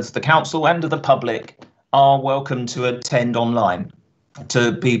of the council and of the public are welcome to attend online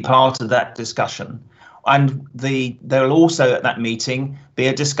to be part of that discussion. And there will also at that meeting be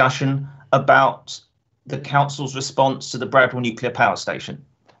a discussion about the council's response to the Bradwell nuclear power station.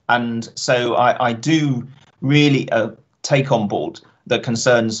 And so I do really take on board the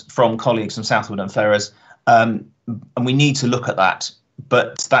concerns from colleagues from Southwood and Ferrers, and we need to look at that,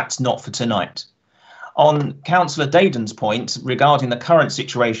 but that's not for tonight. On Councillor Dayden's point regarding the current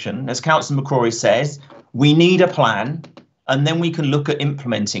situation, as Councillor McCrory says, we need a plan and then we can look at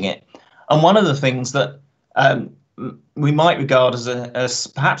implementing it. And one of the things that we might regard as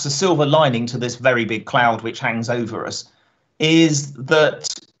perhaps a silver lining to this very big cloud which hangs over us is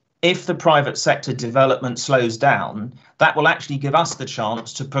that if the private sector development slows down, that will actually give us the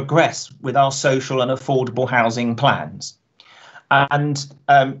chance to progress with our social and affordable housing plans. And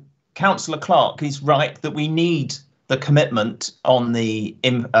Councillor Clark is right that we need the commitment on the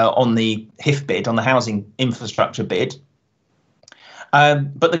HIF bid, on the housing infrastructure bid.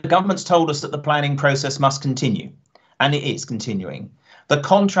 But the government's told us that the planning process must continue, and it is continuing. The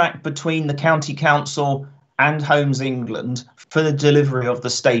contract between the County Council and Homes England for the delivery of the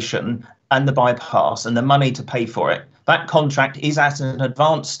station and the bypass and the money to pay for it, that contract is at an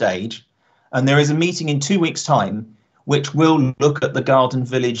advanced stage, And there is a meeting in 2 weeks' time which will look at the Garden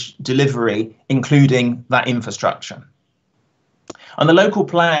Village delivery, including that infrastructure. And the local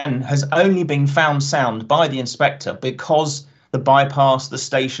plan has only been found sound by the inspector because the bypass, the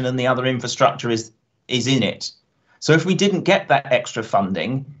station and the other infrastructure is in it. So if we didn't get that extra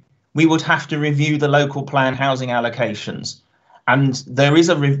funding, we would have to review the local plan housing allocations. And there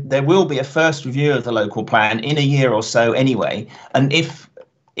will be a first review of the local plan in a year or so anyway. And if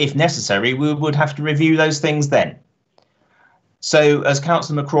necessary, we would have to review those things then. So as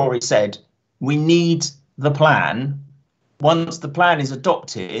Councillor McCrory said, we need the plan. Once the plan is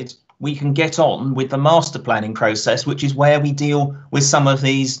adopted, we can get on with the master planning process, which is where we deal with some of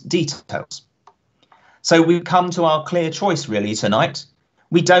these details. So we've come to our clear choice really tonight.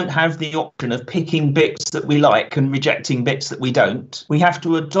 We don't have the option of picking bits that we like and rejecting bits that we don't. We have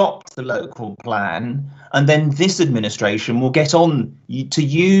to adopt the local plan, and then this administration will get on to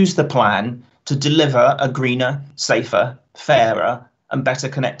use the plan to deliver a greener, safer, fairer and better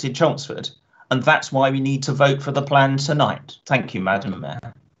connected Chelmsford. And that's why we need to vote for the plan tonight. Thank you, Madam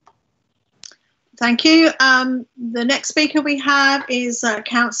Mayor. Thank you. The next speaker we have is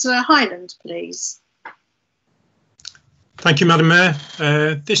Councillor Hyland, please. Thank you, Madam Mayor.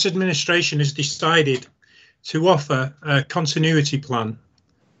 This administration has decided to offer a continuity plan,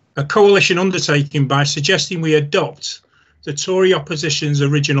 a coalition undertaking by suggesting we adopt the Tory opposition's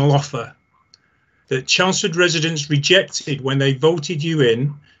original offer that Chelmsford residents rejected when they voted you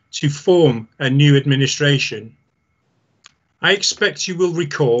in to form a new administration. I expect you will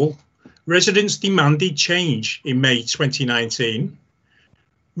recall residents demanded change in May 2019.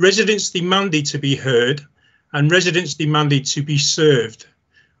 Residents demanded to be heard and residents demanded to be served,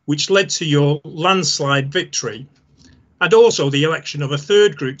 which led to your landslide victory, and also the election of a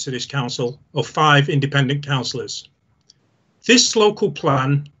third group to this council of 5 independent councillors. This local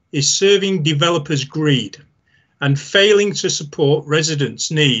plan is serving developers' greed and failing to support residents'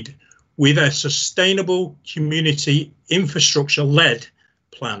 need with a sustainable community infrastructure-led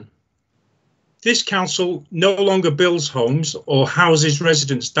plan. This council no longer builds homes or houses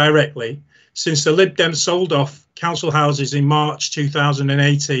residents directly, since the Lib Dems sold off council houses in March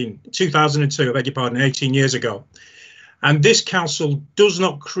 2002, I beg your pardon, 18 years ago. And this council does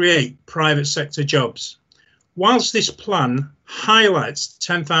not create private sector jobs. Whilst this plan highlights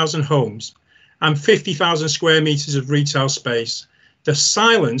 10,000 homes and 50,000 square metres of retail space, the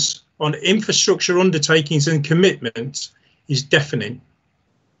silence on infrastructure undertakings and commitments is deafening.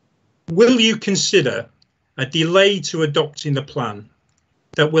 Will you consider a delay to adopting the plan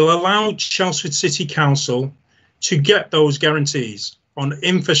that will allow Chelmsford City Council to get those guarantees on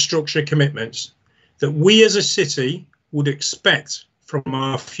infrastructure commitments that we as a city would expect from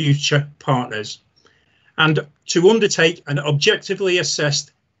our future partners, and to undertake an objectively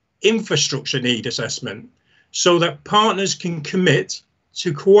assessed infrastructure need assessment so that partners can commit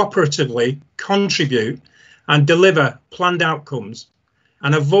to cooperatively contribute and deliver planned outcomes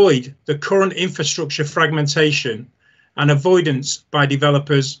and avoid the current infrastructure fragmentation and avoidance by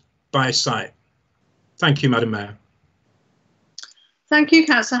developers by site. Thank you, Madam Mayor. Thank you,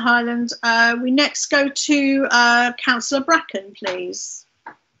 Councillor Hyland. We next go to Councillor Bracken, please.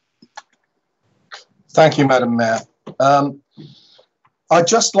 Thank you, Madam Mayor. I'd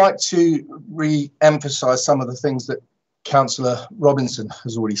just like to re-emphasise some of the things that Councillor Robinson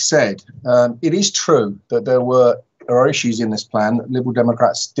has already said. It is true that there are issues in this plan that Liberal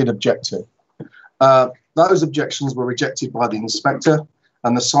Democrats did object to. Those objections were rejected by the inspector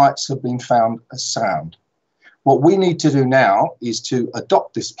and the sites have been found as sound. What we need to do now is to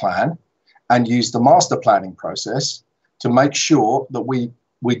adopt this plan and use the master planning process to make sure that we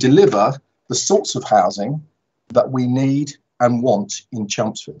deliver the sorts of housing that we need and want in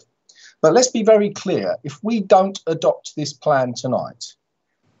Chelmsford. But let's be very clear, if we don't adopt this plan tonight,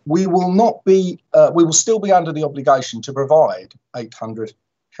 we will still be under the obligation to provide 800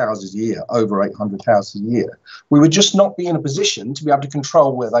 houses a year, over 800 houses a year. We would just not be in a position to be able to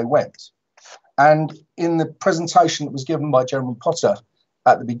control where they went. And in the presentation that was given by Jeremy Potter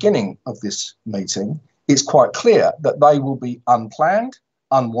at the beginning of this meeting, it's quite clear that they will be unplanned,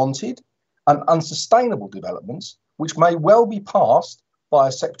 unwanted, and unsustainable developments, which may well be passed by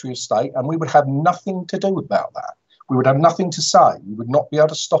a Secretary of State, and we would have nothing to do about that. We would have nothing to say. We would not be able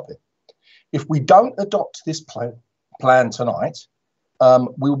to stop it. If we don't adopt this plan tonight,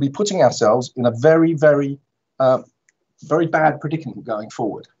 we will be putting ourselves in a very, very, very bad predicament going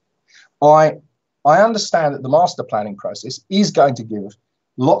forward. I understand that the master planning process is going to give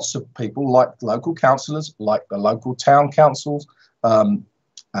lots of people, like local councillors, like the local town councils,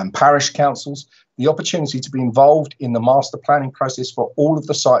 and parish councils the opportunity to be involved in the master planning process for all of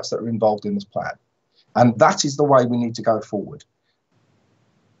the sites that are involved in this plan. And that is the way we need to go forward.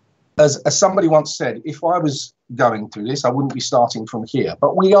 As somebody once said, if I was going through this, I wouldn't be starting from here.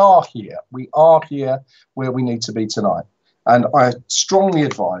 But we are here. We are here where we need to be tonight. And I strongly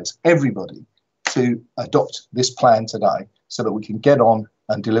advise everybody to adopt this plan today so that we can get on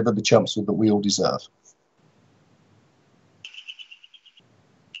and deliver the Chelmsford that we all deserve.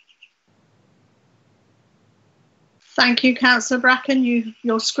 Thank you, Councillor Bracken.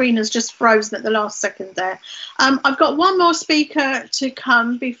 Your screen has just frozen at the last second there. I've got one more speaker to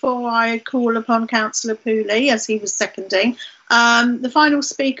come before I call upon Councillor Pooley, as he was seconding. The final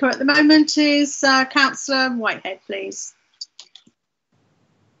speaker at the moment is Councillor Whitehead, please.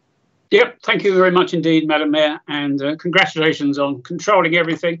 Yep, thank you very much indeed, Madam Mayor, and congratulations on controlling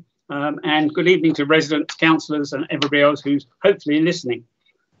everything. And good evening to residents, councillors and everybody else who's hopefully listening.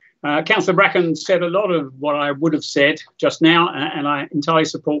 Councillor Bracken said a lot of what I would have said just now, and I entirely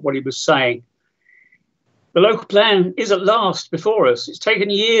support what he was saying. The local plan is at last before us. It's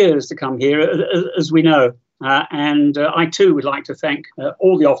taken years to come here, as we know. And I too would like to thank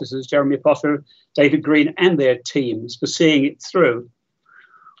all the officers, Jeremy Potter, David Green and their teams for seeing it through.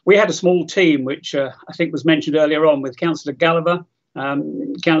 We had a small team, which I think was mentioned earlier on, with Councillor Gallagher,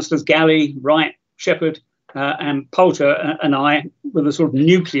 Councillors Galley, Wright, Shepherd, and Poulter and I were the sort of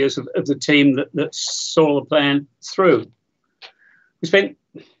nucleus of the team that saw the plan through. We spent,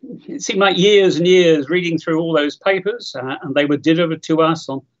 it seemed like years and years reading through all those papers, and they were delivered to us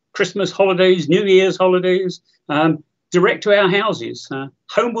on Christmas holidays, New Year's holidays, direct to our houses.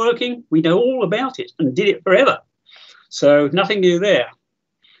 Home working, we know all about it and did it forever. So nothing new there.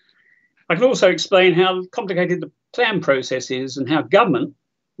 I can also explain how complicated the plan process is and how government,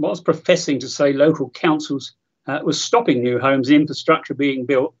 whilst professing to say local councils was stopping new homes and infrastructure being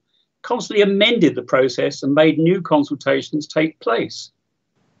built, constantly amended the process and made new consultations take place.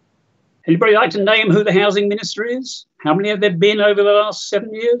 Anybody like to name who the housing minister is? How many have there been over the last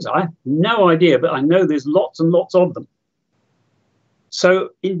 7 years? I have no idea, but I know there's lots and lots of them. So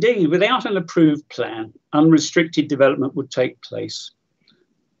indeed, without an approved plan, unrestricted development would take place.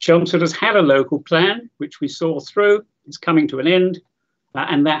 Chelmsford has had a local plan, which we saw through. It's coming to an end.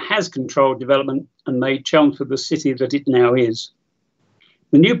 And that has controlled development and made Chelmsford the city that it now is.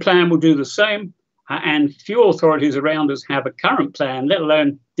 The new plan will do the same, and few authorities around us have a current plan, let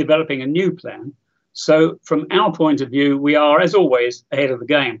alone developing a new plan. So from our point of view, we are, as always, ahead of the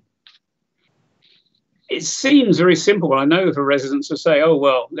game. It seems very simple, I know, for residents to say, oh,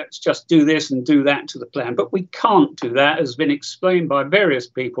 well, let's just do this and do that to the plan. But we can't do that, as has been explained by various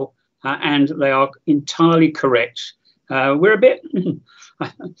people, and they are entirely correct. We're a bit,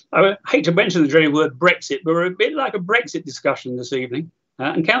 I hate to mention the dreaded word Brexit, but we're a bit like a Brexit discussion this evening.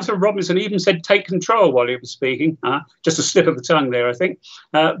 And Councillor Robinson even said take control while he was speaking. Just a slip of the tongue there, I think.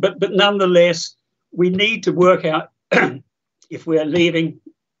 But nonetheless, we need to work out if we're leaving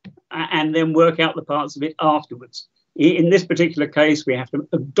and then work out the parts of it afterwards. In this particular case, we have to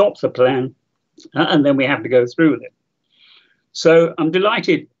adopt the plan and then we have to go through with it. So I'm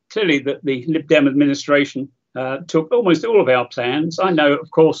delighted, clearly, that the Lib Dem administration took almost all of our plans. I know,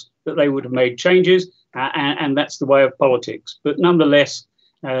 of course, that they would have made changes, and that's the way of politics. But nonetheless,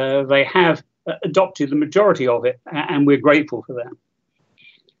 they have adopted the majority of it, and we're grateful for that.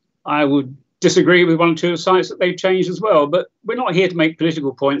 I would disagree with one or two sites that they've changed as well, but we're not here to make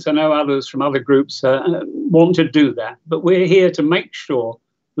political points. I know others from other groups want to do that, but we're here to make sure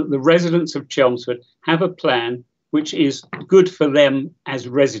that the residents of Chelmsford have a plan which is good for them as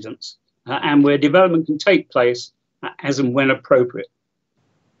residents, and where development can take place as and when appropriate.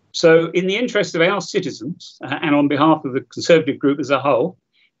 So in the interest of our citizens, and on behalf of the Conservative group as a whole,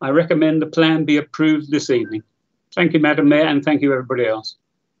 I recommend the plan be approved this evening. Thank you, Madam Mayor, and thank you, everybody else.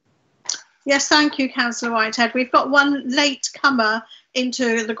 Yes, thank you, Councillor Whitehead. We've got one late comer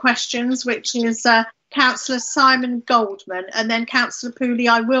into the questions, which is Councillor Simon Goldman, and then Councillor Pooley,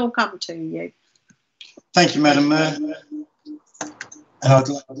 I will come to you. Thank you, Madam Mayor.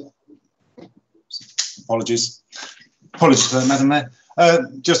 Apologies for that, Madam Mayor.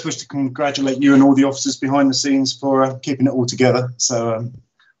 Just wish to congratulate you and all the officers behind the scenes for keeping it all together. So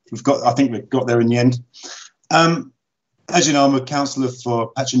I think we've got there in the end. As you know, I'm a councillor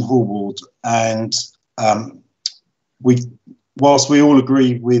for Patching Hall Ward, and whilst we all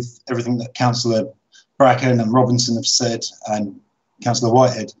agree with everything that Councillor Bracken and Robinson have said, and Councillor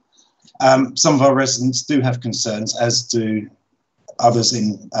Whitehead, some of our residents do have concerns, as do others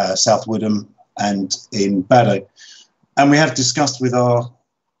in South Woodham and in Baddow. And we have discussed with our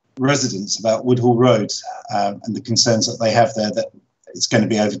residents about Woodhall Road and the concerns that they have there, that it's going to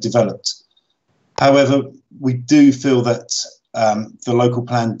be overdeveloped. However, we do feel that the local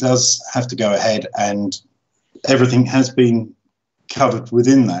plan does have to go ahead, and everything has been covered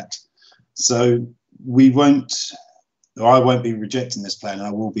within that. So we won't, or I won't be rejecting this plan,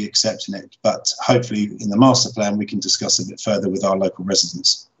 I will be accepting it, but hopefully in the master plan we can discuss a bit further with our local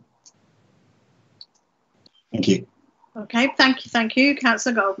residents. Thank you. Okay, thank you,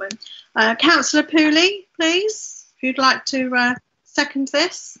 Councillor Goldman. Councillor Pooley, please, if you'd like to second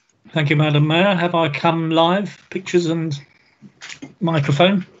this. Thank you, Madam Mayor. Have I come live? Pictures and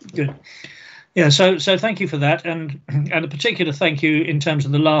microphone? Good. Yeah, so thank you for that, and a particular thank you in terms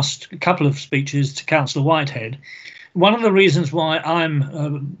of the last couple of speeches to Councillor Whitehead. One of the reasons why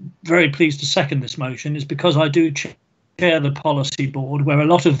I'm very pleased to second this motion is because I do chair the policy board, where a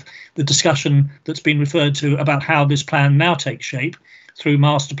lot of the discussion that's been referred to about how this plan now takes shape through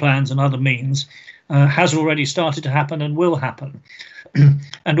master plans and other means has already started to happen and will happen.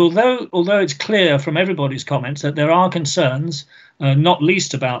 And although it's clear from everybody's comments that there are concerns, not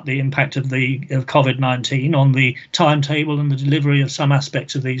least about the impact of COVID-19 on the timetable and the delivery of some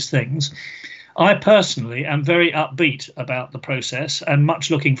aspects of these things, I personally am very upbeat about the process and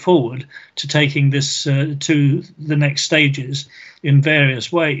much looking forward to taking this to the next stages in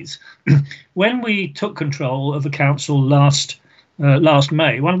various ways. When we took control of the council last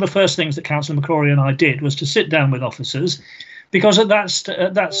May, one of the first things that Councillor McCrory and I did was to sit down with officers, because at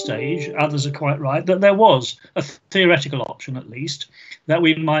that stage, others are quite right, that there was a theoretical option, at least, that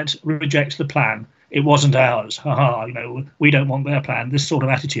we might reject the plan. It wasn't ours, we don't want their plan, this sort of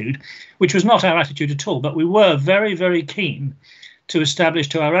attitude, which was not our attitude at all. But we were very, very keen to establish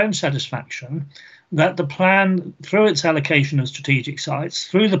to our own satisfaction that the plan, through its allocation of strategic sites,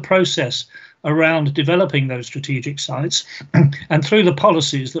 through the process around developing those strategic sites, and through the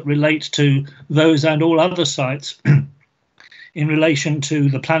policies that relate to those and all other sites in relation to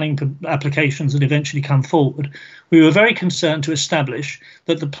the planning applications that eventually come forward, we were very concerned to establish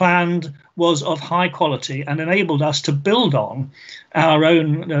that the plan was of high quality and enabled us to build on our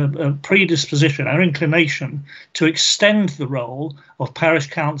own predisposition, our inclination to extend the role of parish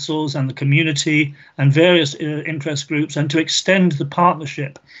councils and the community and various interest groups, and to extend the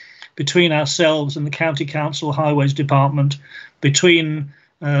partnership between ourselves and the County Council Highways Department, between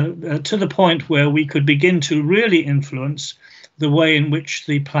to the point where we could begin to really influence the way in which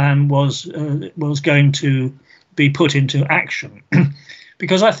the plan was going to be put into action.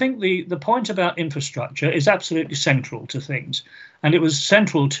 Because I think the point about infrastructure is absolutely central to things, and it was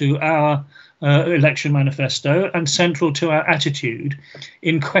central to our election manifesto and central to our attitude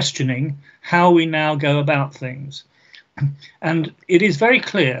in questioning how we now go about things. And it is very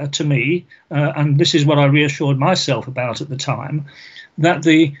clear to me, and this is what I reassured myself about at the time, that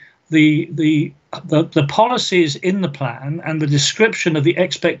the policies in the plan and the description of the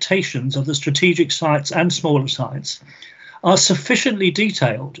expectations of the strategic sites and smaller sites are sufficiently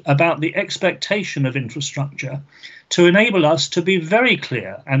detailed about the expectation of infrastructure to enable us to be very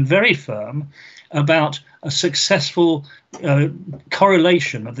clear and very firm about a successful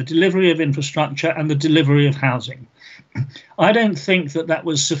correlation of the delivery of infrastructure and the delivery of housing. I don't think that that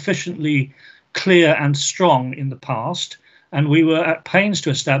was sufficiently clear and strong in the past, and we were at pains to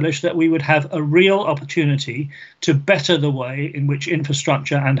establish that we would have a real opportunity to better the way in which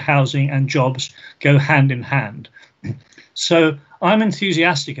infrastructure and housing and jobs go hand in hand. So I'm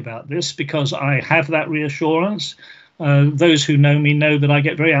enthusiastic about this because I have that reassurance. Those who know me know that I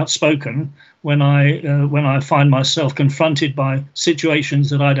get very outspoken when I find myself confronted by situations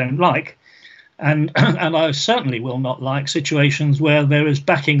that I don't like. And I certainly will not like situations where there is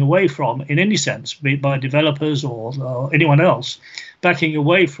backing away from, in any sense, be it by developers or anyone else, backing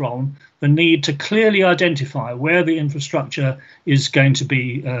away from the need to clearly identify where the infrastructure is going to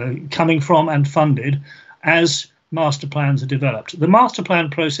be coming from and funded as master plans are developed. The master plan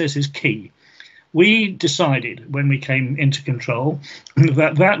process is key. We decided when we came into control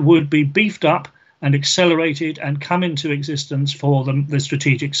that that would be beefed up and accelerated and come into existence for the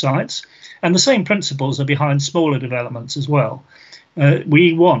strategic sites. And the same principles are behind smaller developments as well.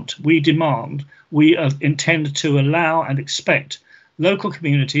 We demand, we intend to allow and expect local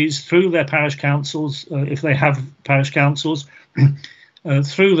communities through their parish councils, if they have parish councils,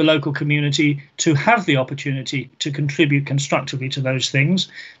 through the local community, to have the opportunity to contribute constructively to those things,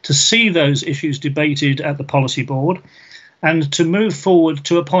 to see those issues debated at the policy board, and to move forward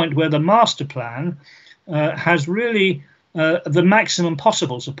to a point where the master plan has really the maximum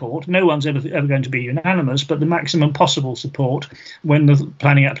possible support. No one's ever going to be unanimous, but the maximum possible support when the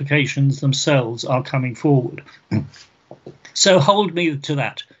planning applications themselves are coming forward. So hold me to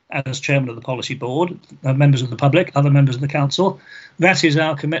that. as chairman of the policy board, members of the public, other members of the council. That is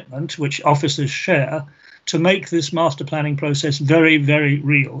our commitment, which officers share, to make this master planning process very, very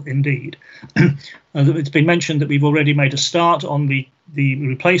real indeed. It's been mentioned that we've already made a start on the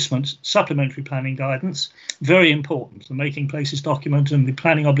replacement supplementary planning guidance, very important, the Making Places document and the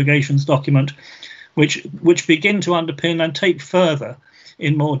planning obligations document, which begin to underpin and take further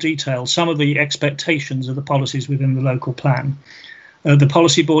in more detail some of the expectations of the policies within the local plan. The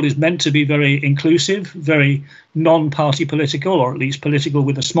policy board is meant to be very inclusive, very non-party political, or at least political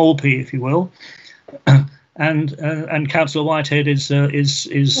with a small p, if you will. And Councillor Whitehead is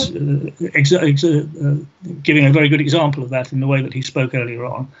giving a very good example of that in the way that he spoke earlier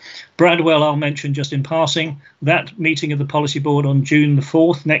on. Bradwell, I'll mention just in passing, that meeting of the policy board on June the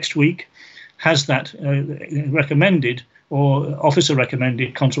 4th next week has that recommended or officer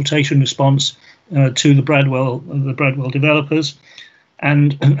recommended consultation response to the Bradwell developers.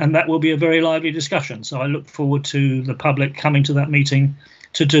 And that will be a very lively discussion. So I look forward to the public coming to that meeting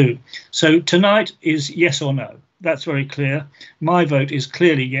to do. So tonight is yes or no. That's very clear. My vote is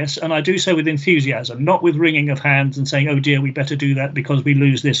clearly yes, and I do so with enthusiasm, not with wringing of hands and saying, oh dear, we better do that because we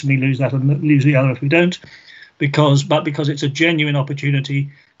lose this and we lose that and lose the other if we don't, but because it's a genuine opportunity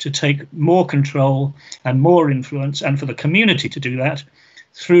to take more control and more influence, and for the community to do that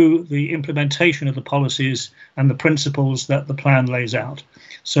through the implementation of the policies and the principles that the plan lays out.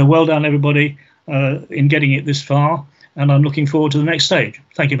 So well done, everybody, in getting it this far, and I'm looking forward to the next stage.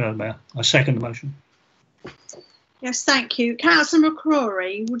 Thank you, Madam Mayor. I second the motion. Yes, thank you. Councillor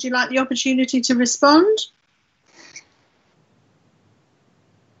McCrory, would you like the opportunity to respond?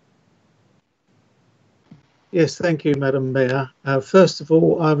 Yes, thank you, Madam Mayor. First of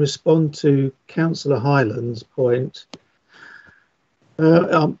all, I respond to Councillor Hyland's point.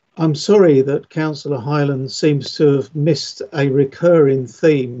 I'm sorry that Councillor Hyland seems to have missed a recurring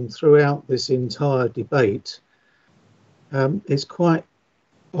theme throughout this entire debate. It's quite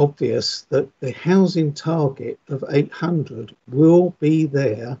obvious that the housing target of 800 will be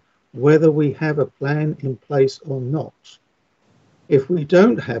there whether we have a plan in place or not. If we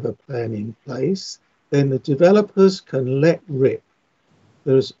don't have a plan in place, then the developers can let rip.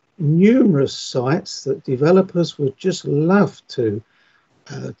 There's numerous sites that developers would just love to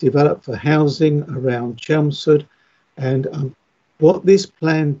develop for housing around Chelmsford, and what this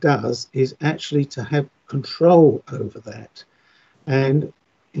plan does is actually to have control over that, and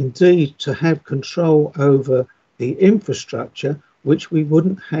indeed to have control over the infrastructure, which we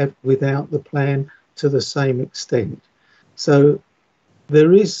wouldn't have without the plan to the same extent. So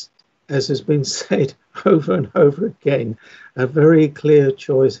there is, as has been said over and over again, a very clear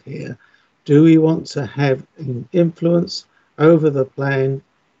choice here. Do we want to have an influence over the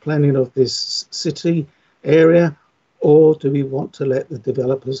planning of this city area, or do we want to let the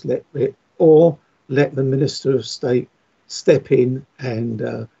developers let it, or let the Minister of State step in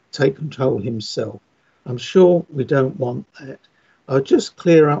and take control himself? I'm sure we don't want that. I'll just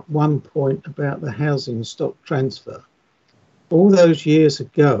clear up one point about the housing stock transfer. All those years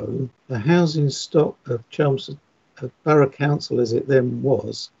ago, the housing stock of Chelmsford Borough Council, as it then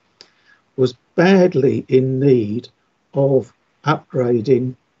was badly in need of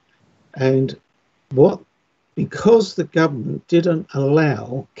upgrading, and because the government didn't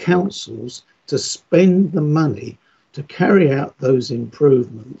allow councils to spend the money to carry out those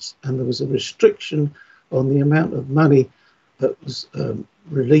improvements, and there was a restriction on the amount of money that was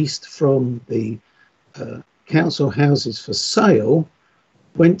released from the council houses for sale,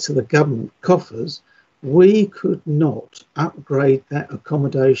 went to the government coffers, we could not upgrade that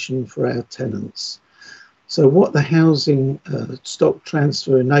accommodation for our tenants. So what the housing stock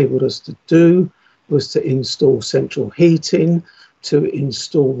transfer enabled us to do was to install central heating, to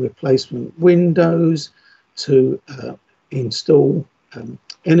install replacement windows, to install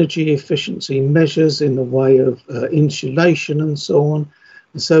energy efficiency measures in the way of insulation and so on.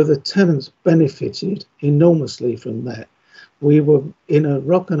 And so the tenants benefited enormously from that. We were in a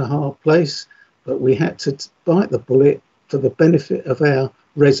rock and a hard place, but we had to bite the bullet for the benefit of our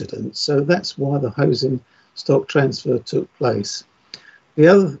residents. So that's why the housing stock transfer took place. The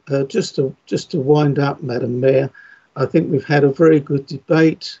other, just to wind up, Madam Mayor, I think we've had a very good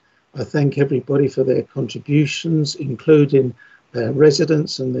debate. I thank everybody for their contributions, including their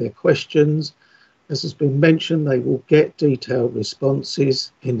residents and their questions. As has been mentioned, they will get detailed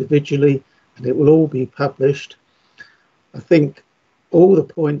responses individually, and it will all be published. I think all the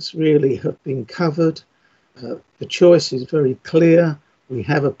points really have been covered. The choice is very clear. We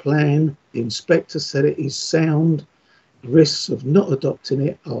have a plan. The inspector said it is sound. The risks of not adopting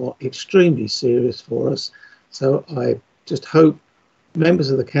it are extremely serious for us. So I just hope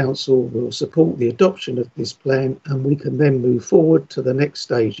Members of the council will support the adoption of this plan, and we can then move forward to the next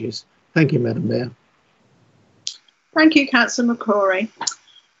stages. Thank you, Madam Mayor. Thank you, Councillor McCrory.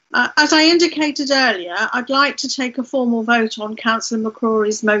 As I indicated earlier, I'd like to take a formal vote on Councillor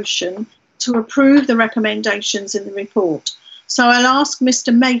McCrory's motion to approve the recommendations in the report. So I'll ask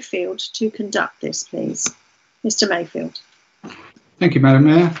Mr. Mayfield to conduct this, please. Mr. Mayfield. Thank you, Madam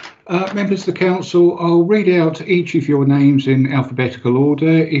Mayor. Members of the council, I'll read out each of your names in alphabetical order.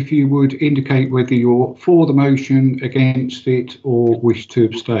 If you would indicate whether you're for the motion, against it, or wish to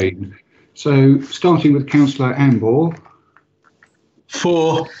abstain. So, starting with Councillor Amble.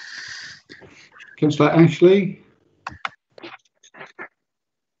 For. Councillor Ashley.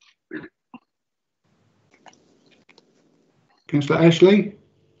 Councillor Ashley.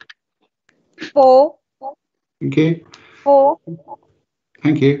 For. Thank you. For.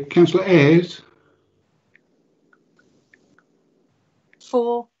 Thank you. Councillor Ayres.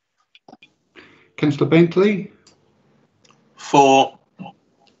 For. Councillor Bentley. For.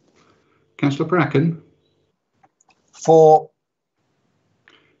 Councillor Bracken. For.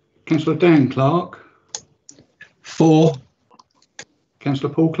 Councillor Dan Clark. For.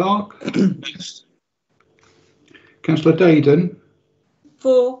 Councillor Paul Clark. Councillor Dayden.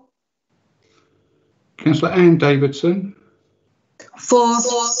 For. Councillor Anne Davidson. For.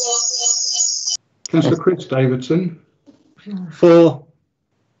 Councillor Chris Davidson. For.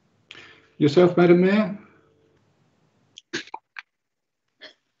 Yourself, Madam Mayor.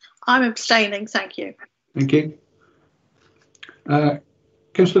 I'm abstaining, thank you. Thank you.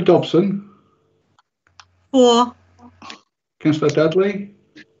 Councillor Dobson. For. Councillor Dudley.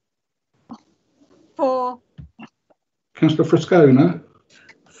 For. Councillor Frascona.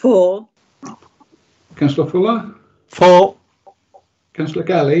 For. Councillor Fuller. For. Councillor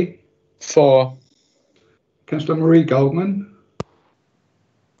Galley. For. Councillor Marie Goldman.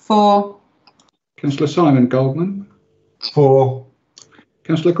 For. Councillor Simon Goldman. For.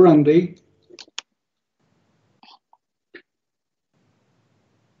 Councillor Grundy.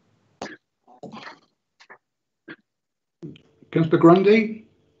 Councillor Grundy.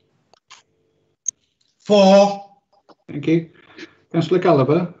 For. Thank you. Councillor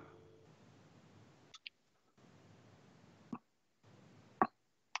Gulliver.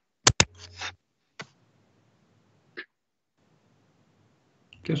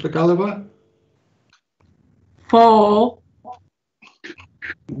 Councillor Gulliver. For.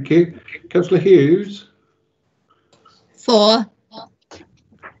 Thank you. Councillor Hughes. For.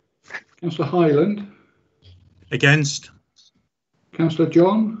 Councillor Highland. Against. Councillor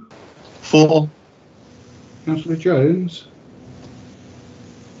John. For. Councillor Jones.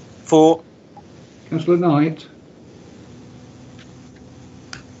 For. Councillor Knight.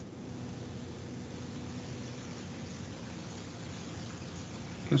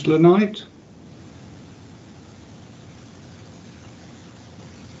 Councillor Knight.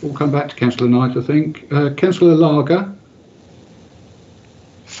 We'll come back to Councillor Knight, I think. Councillor Lager.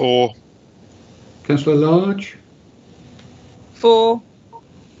 For. Councillor Large. For.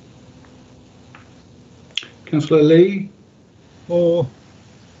 Councillor Lee. For.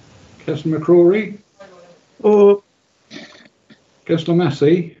 Councillor McCrory. For. Councillor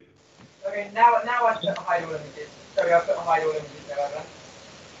Massey. Okay, now I put a hide all images. Sorry, I put a hide all images now, haven't I?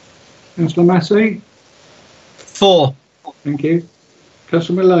 Councillor Massey. For. Thank you.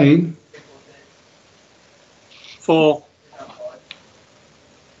 Councillor Mullane. For.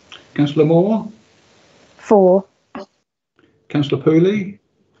 Councillor Moore. For. Councillor Pooley.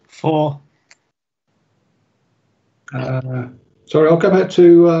 For. Sorry, I'll go back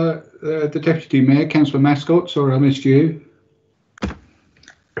to the Deputy Mayor, Councillor Mascott. Sorry, I missed you.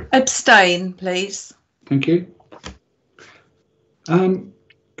 Abstain, please. Thank you.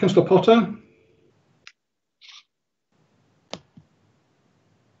 Councillor Potter.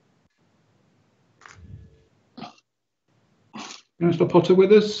 Councillor Potter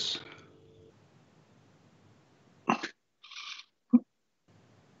with us?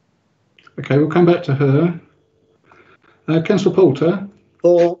 Okay, we'll come back to her. Councillor Poulter.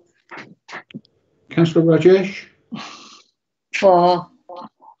 For. Councillor Rajesh. For.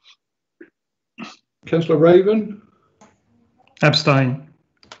 Councillor Raven. Abstain.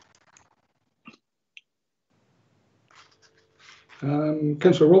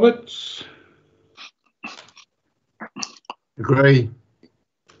 Councillor Roberts. Agree.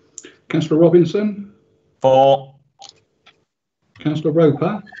 Councillor Robinson. For. Councillor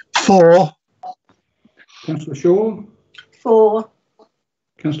Roper. For. Councillor Shaw. For.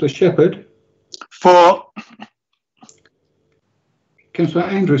 Councillor Shepherd. For. Councillor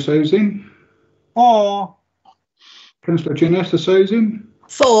Andrews-Ozin. For. Councillor Janessa Sozin?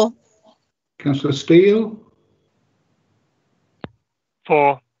 4. Councillor Steele?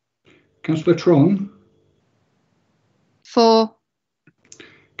 4. Councillor Tron? 4.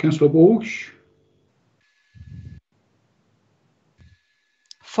 Councillor Walsh?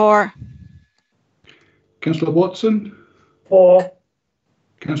 4. Councillor Watson? 4.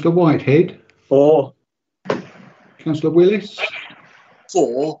 Councillor Whitehead? 4. Councillor Willis?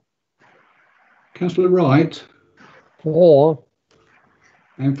 4. Councillor Wright? 4.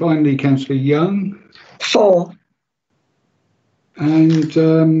 And finally, Councillor Young? 4. And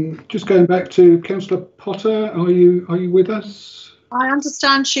just going back to Councillor Potter, are you with us? I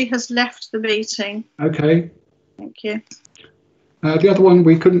understand she has left the meeting. Okay. Thank you. The other one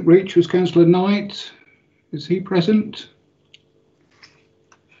we couldn't reach was Councillor Knight. Is he present?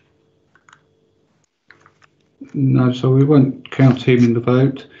 No, so we won't count him in the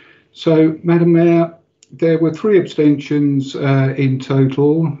vote. So, Madam Mayor, there were 3 abstentions in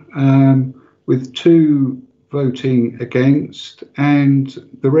total, with 2 voting against and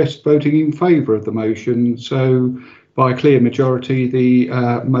the rest voting in favour of the motion. So, by a clear majority, the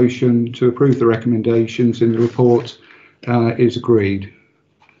motion to approve the recommendations in the report is agreed.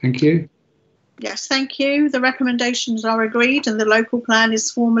 Thank you. Yes, thank you. The recommendations are agreed and the local plan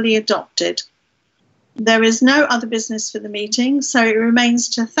is formally adopted. There is no other business for the meeting, so it remains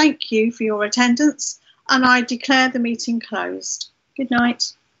to thank you for your attendance, and I declare the meeting closed. Good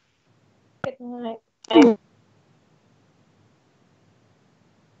night. Good night.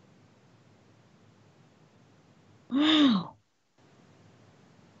 Wow.